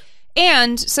rhetoric.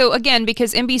 And so, again,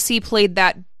 because NBC played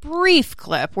that brief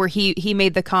clip where he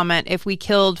made the comment, if we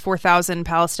killed 4,000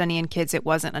 Palestinian kids, it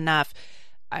wasn't enough.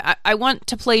 I want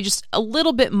to play just a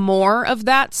little bit more of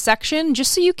that section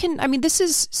just so you can, I mean, this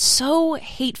is so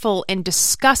hateful and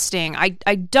disgusting. I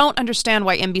don't understand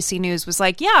why NBC News was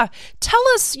like, yeah, tell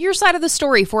us your side of the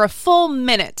story for a full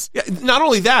minute. Yeah, not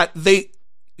only that,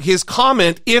 his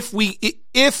comment,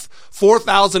 if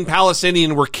 4,000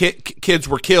 Palestinian kids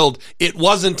were killed, it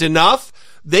wasn't enough.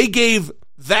 They gave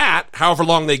that, however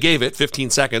long they gave it,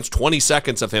 15 seconds, 20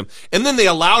 seconds of him, and then they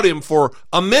allowed him for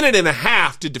a minute and a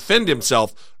half to defend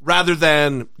himself rather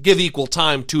than give equal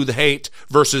time to the hate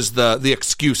versus the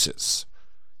excuses.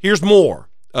 Here's more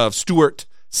of Stuart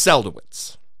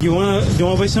Seldowitz. You wanna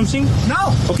buy something?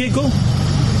 No. Okay, go.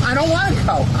 I don't want to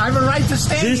go. I have a right to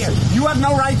stand here. You have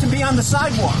no right to be on the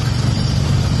sidewalk.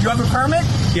 You have a permit?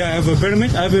 Yeah, I have a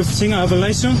permit. I have everything. I have a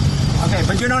license. Okay,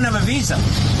 but you don't have a visa.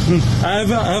 I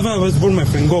have a passport, my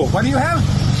friend. Go. What do you have?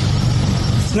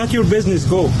 It's not your business.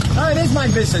 Go. No, it is my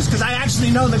business, because I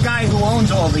actually know the guy who owns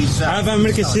all these. I have an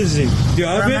American citizen. Do you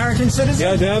have it? American citizen?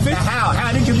 Yeah, do you have it? How?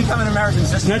 How did you become an American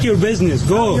citizen? It's not your business.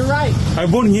 Go. No, you're right.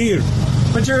 I'm born here.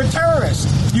 But you're a terrorist.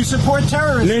 You support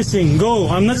terrorism. Listen, go.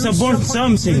 I'm not supporting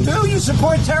something. You do. You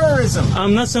support terrorism.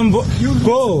 I'm not some.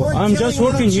 Go. I'm just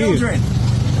working here.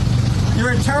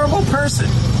 You're a terrible person.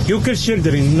 You kill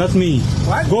children, not me.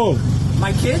 What? Go.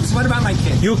 My kids? What about my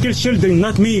kids? You kill children,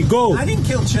 not me. Go. I didn't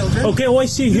kill children. Okay, well, I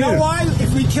see here. You know why?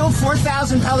 If we killed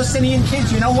 4,000 Palestinian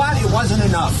kids, you know what? It wasn't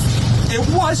enough. It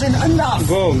wasn't enough.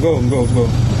 Go.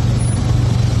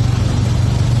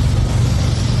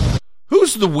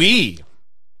 Who's the we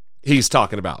he's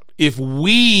talking about? If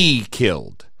we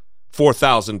killed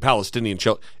 4,000 Palestinian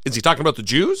children, is he talking about the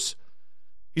Jews?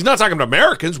 He's not talking about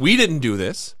Americans. We didn't do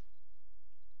this.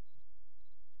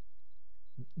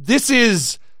 This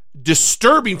is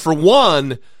disturbing, for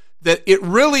one, that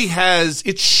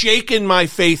it's shaken my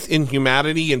faith in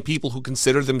humanity and people who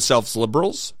consider themselves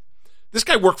liberals. This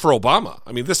guy worked for Obama.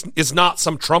 I mean, this is not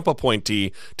some Trump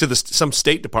appointee to some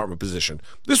State Department position.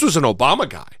 This was an Obama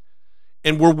guy.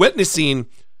 And we're witnessing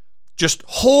just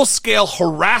whole-scale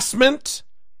harassment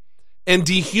and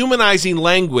dehumanizing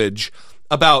language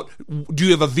about, do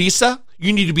you have a visa?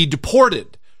 You need to be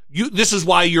deported. This is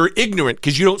why you're ignorant,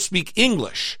 because you don't speak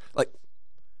English. Like,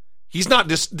 he's not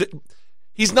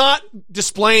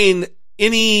displaying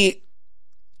any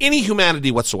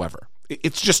humanity whatsoever.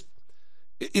 It's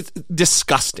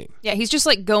disgusting. Yeah, he's just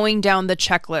like going down the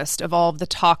checklist of all of the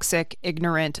toxic,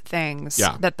 ignorant things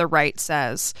that the right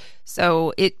says.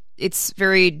 So it's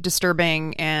very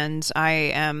disturbing, and I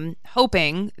am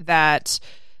hoping that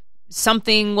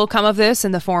something will come of this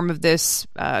in the form of this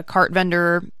cart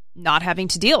vendor not having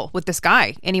to deal with this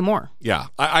guy anymore. Yeah,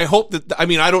 I hope that,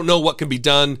 I don't know what can be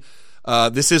done.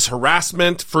 This is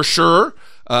harassment for sure,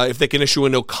 if they can issue a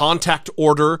no contact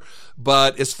order.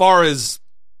 But as far as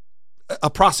a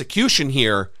prosecution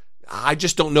here, I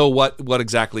just don't know what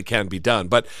exactly can be done.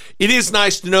 But it is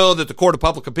nice to know that the court of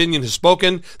public opinion has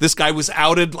spoken. This guy was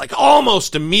outed like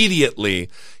almost immediately.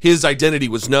 His identity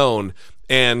was known,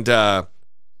 and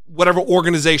whatever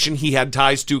organization he had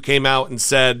ties to came out and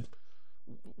said,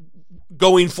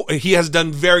 he has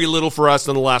done very little for us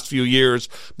in the last few years,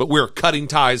 but we're cutting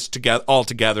ties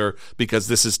altogether because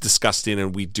this is disgusting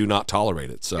and we do not tolerate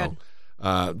it. So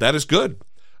that is good.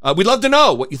 We'd love to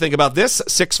know what you think about this.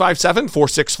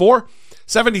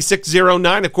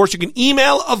 657-464-7609. Of course, you can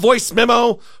email a voice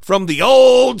memo from the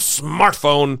old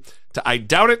smartphone to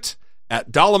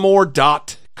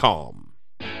idoubitit@dollemore.com.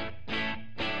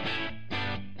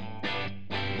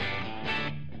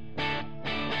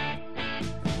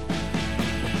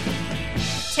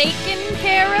 Takin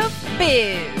Care of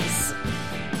Biz.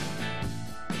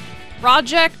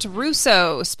 Project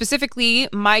Rousseau, specifically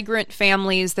migrant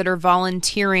families that are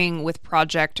volunteering with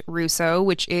Project Rousseau,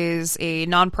 which is a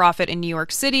nonprofit in New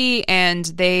York City, and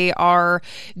they are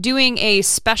doing a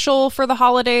special for the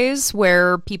holidays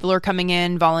where people are coming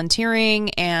in volunteering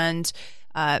and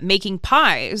making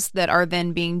pies that are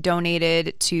then being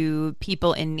donated to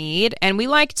people in need. And we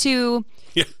like to...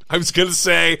 Yeah, I was going to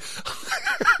say...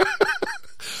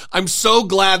 I'm so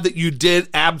glad that you did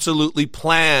absolutely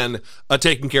plan a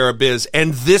Takin Care of Biz,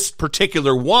 and this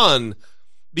particular one,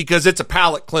 because it's a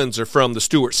palate cleanser from the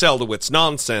Stuart Seldowitz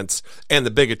nonsense and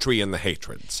the bigotry and the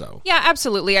hatred. So yeah,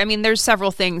 absolutely. There's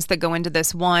several things that go into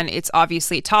this. One, it's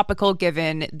obviously topical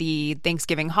given the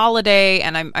Thanksgiving holiday,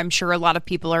 and I'm sure a lot of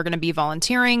people are going to be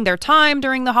volunteering their time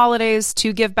during the holidays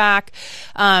to give back.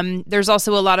 There's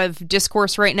also a lot of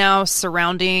discourse right now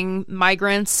surrounding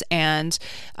migrants and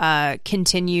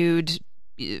continued,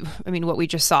 what we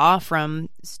just saw from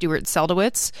Stuart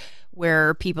Seldowitz,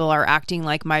 where people are acting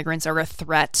like migrants are a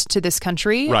threat to this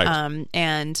country. Right.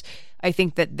 And I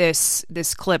think that this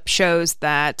clip shows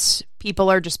that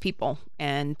people are just people,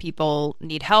 and people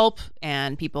need help,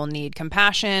 and people need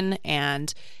compassion,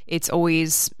 and it's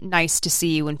always nice to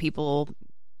see when people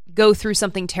go through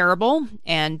something terrible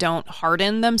and don't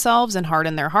harden themselves and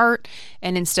harden their heart,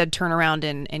 and instead turn around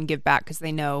and give back because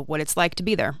they know what it's like to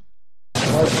be there.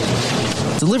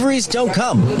 Deliveries don't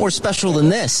come more special than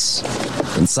this.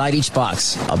 Inside each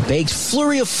box, a baked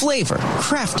flurry of flavor,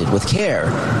 crafted with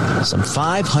care. Some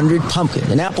 500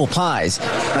 pumpkin and apple pies,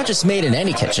 not just made in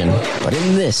any kitchen, but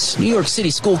in this New York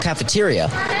City school cafeteria,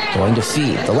 going to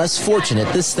feed the less fortunate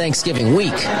this Thanksgiving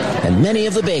week. And many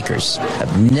of the bakers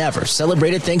have never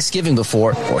celebrated Thanksgiving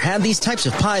before or had these types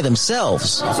of pie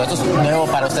themselves. So esto es nuevo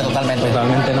para usted totalmente.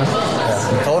 Totalmente, no?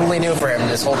 Yeah. Totally new for him,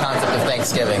 this whole concept of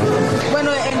Thanksgiving.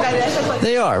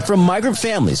 They are from migrant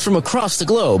families from across the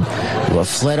globe who have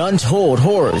fled untold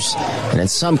horrors, and in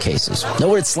some cases know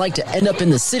what it's like to end up in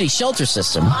the city shelter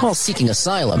system while seeking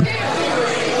asylum.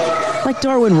 Like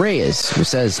Darwin Reyes, who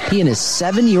says he and his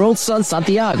 7-year-old son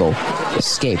Santiago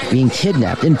escaped being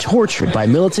kidnapped and tortured by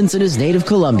militants in his native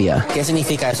Colombia. ¿Qué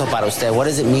significa eso para usted? What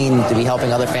does it mean to be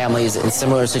helping other families in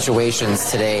similar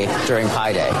situations today during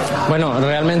Pi Day? Bueno,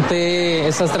 realmente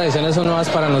estas tradiciones son nuevas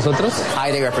para nosotros.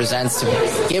 Pi Day represents to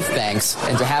give thanks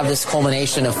and to have this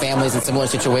culmination of families in similar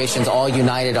situations all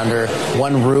united under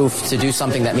one roof to do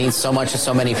something that means so much to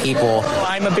so many people.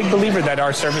 I'm a big believer that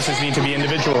our services need to be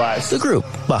individualized. The group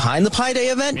behind the Pi Day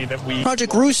event,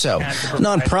 Project Rousseau, a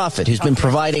nonprofit who's been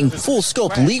providing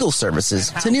full-scope legal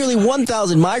services to nearly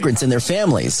 1,000 migrants and their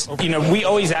families. We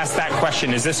always ask that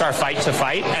question, is this our fight to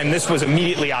fight? And this was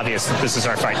immediately obvious that this is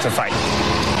our fight to fight.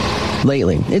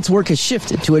 Lately, its work has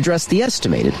shifted to address the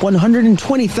estimated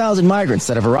 120,000 migrants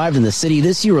that have arrived in the city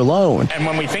this year alone. And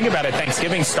when we think about it,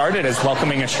 Thanksgiving started as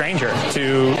welcoming a stranger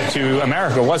to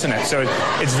America, wasn't it? So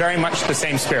it's very much the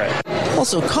same spirit.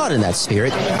 Also caught in that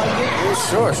spirit,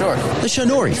 Sure. the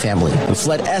Shanori family, who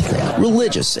fled ethnic,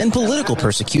 religious, and political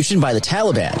persecution by the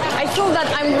Taliban. I feel that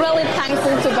I'm really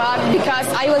thankful to God because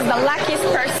I was the luckiest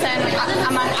person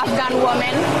among Afghan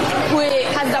women who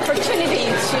has the opportunity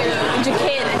to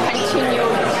educate and continue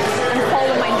and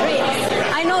follow my dreams.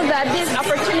 I know that this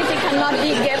opportunity cannot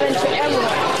be given to everyone.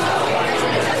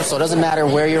 So it doesn't matter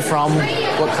where you're from,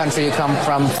 what country you come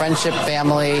from, friendship,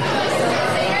 family,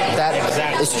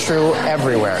 that is true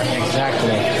everywhere.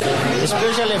 Exactly.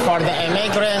 Especially for the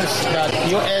immigrants, the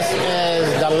U.S.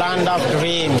 is the land of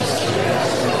dreams,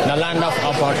 the land of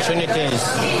opportunities.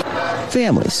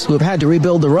 Families who have had to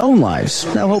rebuild their own lives,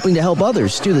 now hoping to help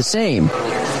others do the same,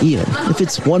 even if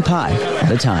it's one pie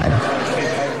at a time.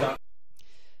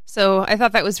 So I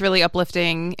thought that was really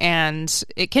uplifting, and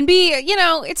it can be,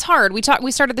 it's hard. We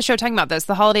started the show talking about this.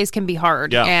 The holidays can be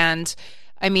hard. Yeah. And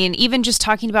I mean, even just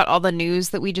talking about all the news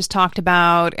that we just talked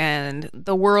about, and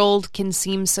the world can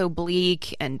seem so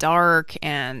bleak and dark,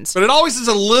 but it always is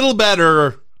a little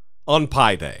better on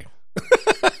Pie Day.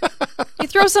 You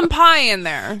throw some pie in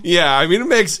there. Yeah, I mean, it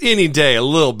makes any day a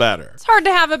little better. It's hard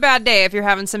to have a bad day if you're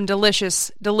having some delicious,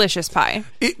 delicious pie.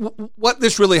 What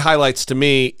this really highlights to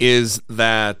me is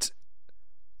that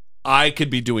I could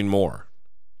be doing more.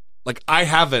 Like, I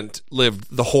haven't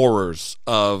lived the horrors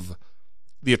of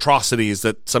the atrocities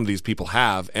that some of these people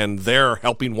have, and they're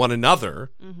helping one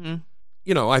another.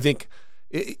 Mm-hmm. I think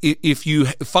if you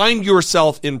find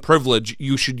yourself in privilege,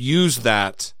 you should use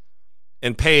that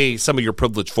and pay some of your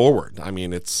privilege forward. I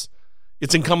mean, it's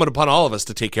incumbent upon all of us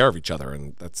to take care of each other,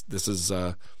 and this is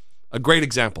a great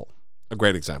example. A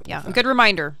great example. Yeah, a good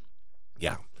reminder.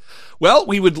 Yeah. Well,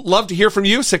 we would love to hear from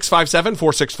you,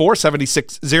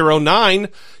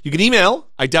 657-464-7609. You can email,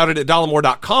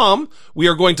 idoubtit@dollemore.com. We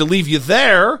are going to leave you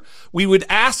there. We would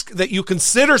ask that you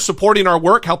consider supporting our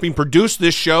work, helping produce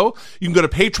this show. You can go to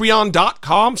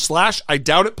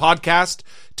patreon.com/idoubtitpodcast.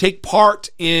 Take part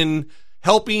in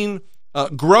helping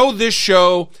grow this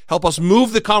show, help us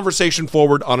move the conversation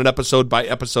forward on an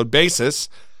episode-by-episode basis.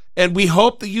 And we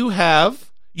hope that you,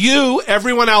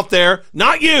 everyone out there,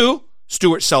 not you,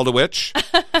 Stuart Seldowitz,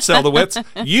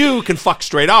 you can fuck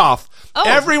straight off. Oh.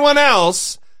 Everyone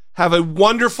else, have a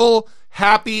wonderful,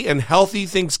 happy, and healthy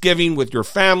Thanksgiving with your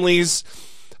families.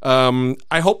 I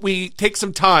hope we take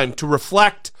some time to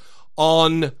reflect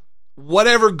on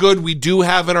whatever good we do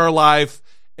have in our life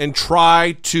and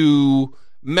try to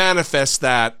manifest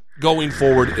that going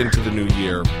forward into the new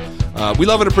year. We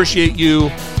love and appreciate you.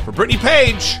 For Brittany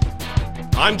Page,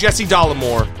 I'm Jesse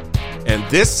Dollemore, and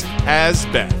this has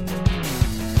been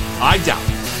I Doubt It.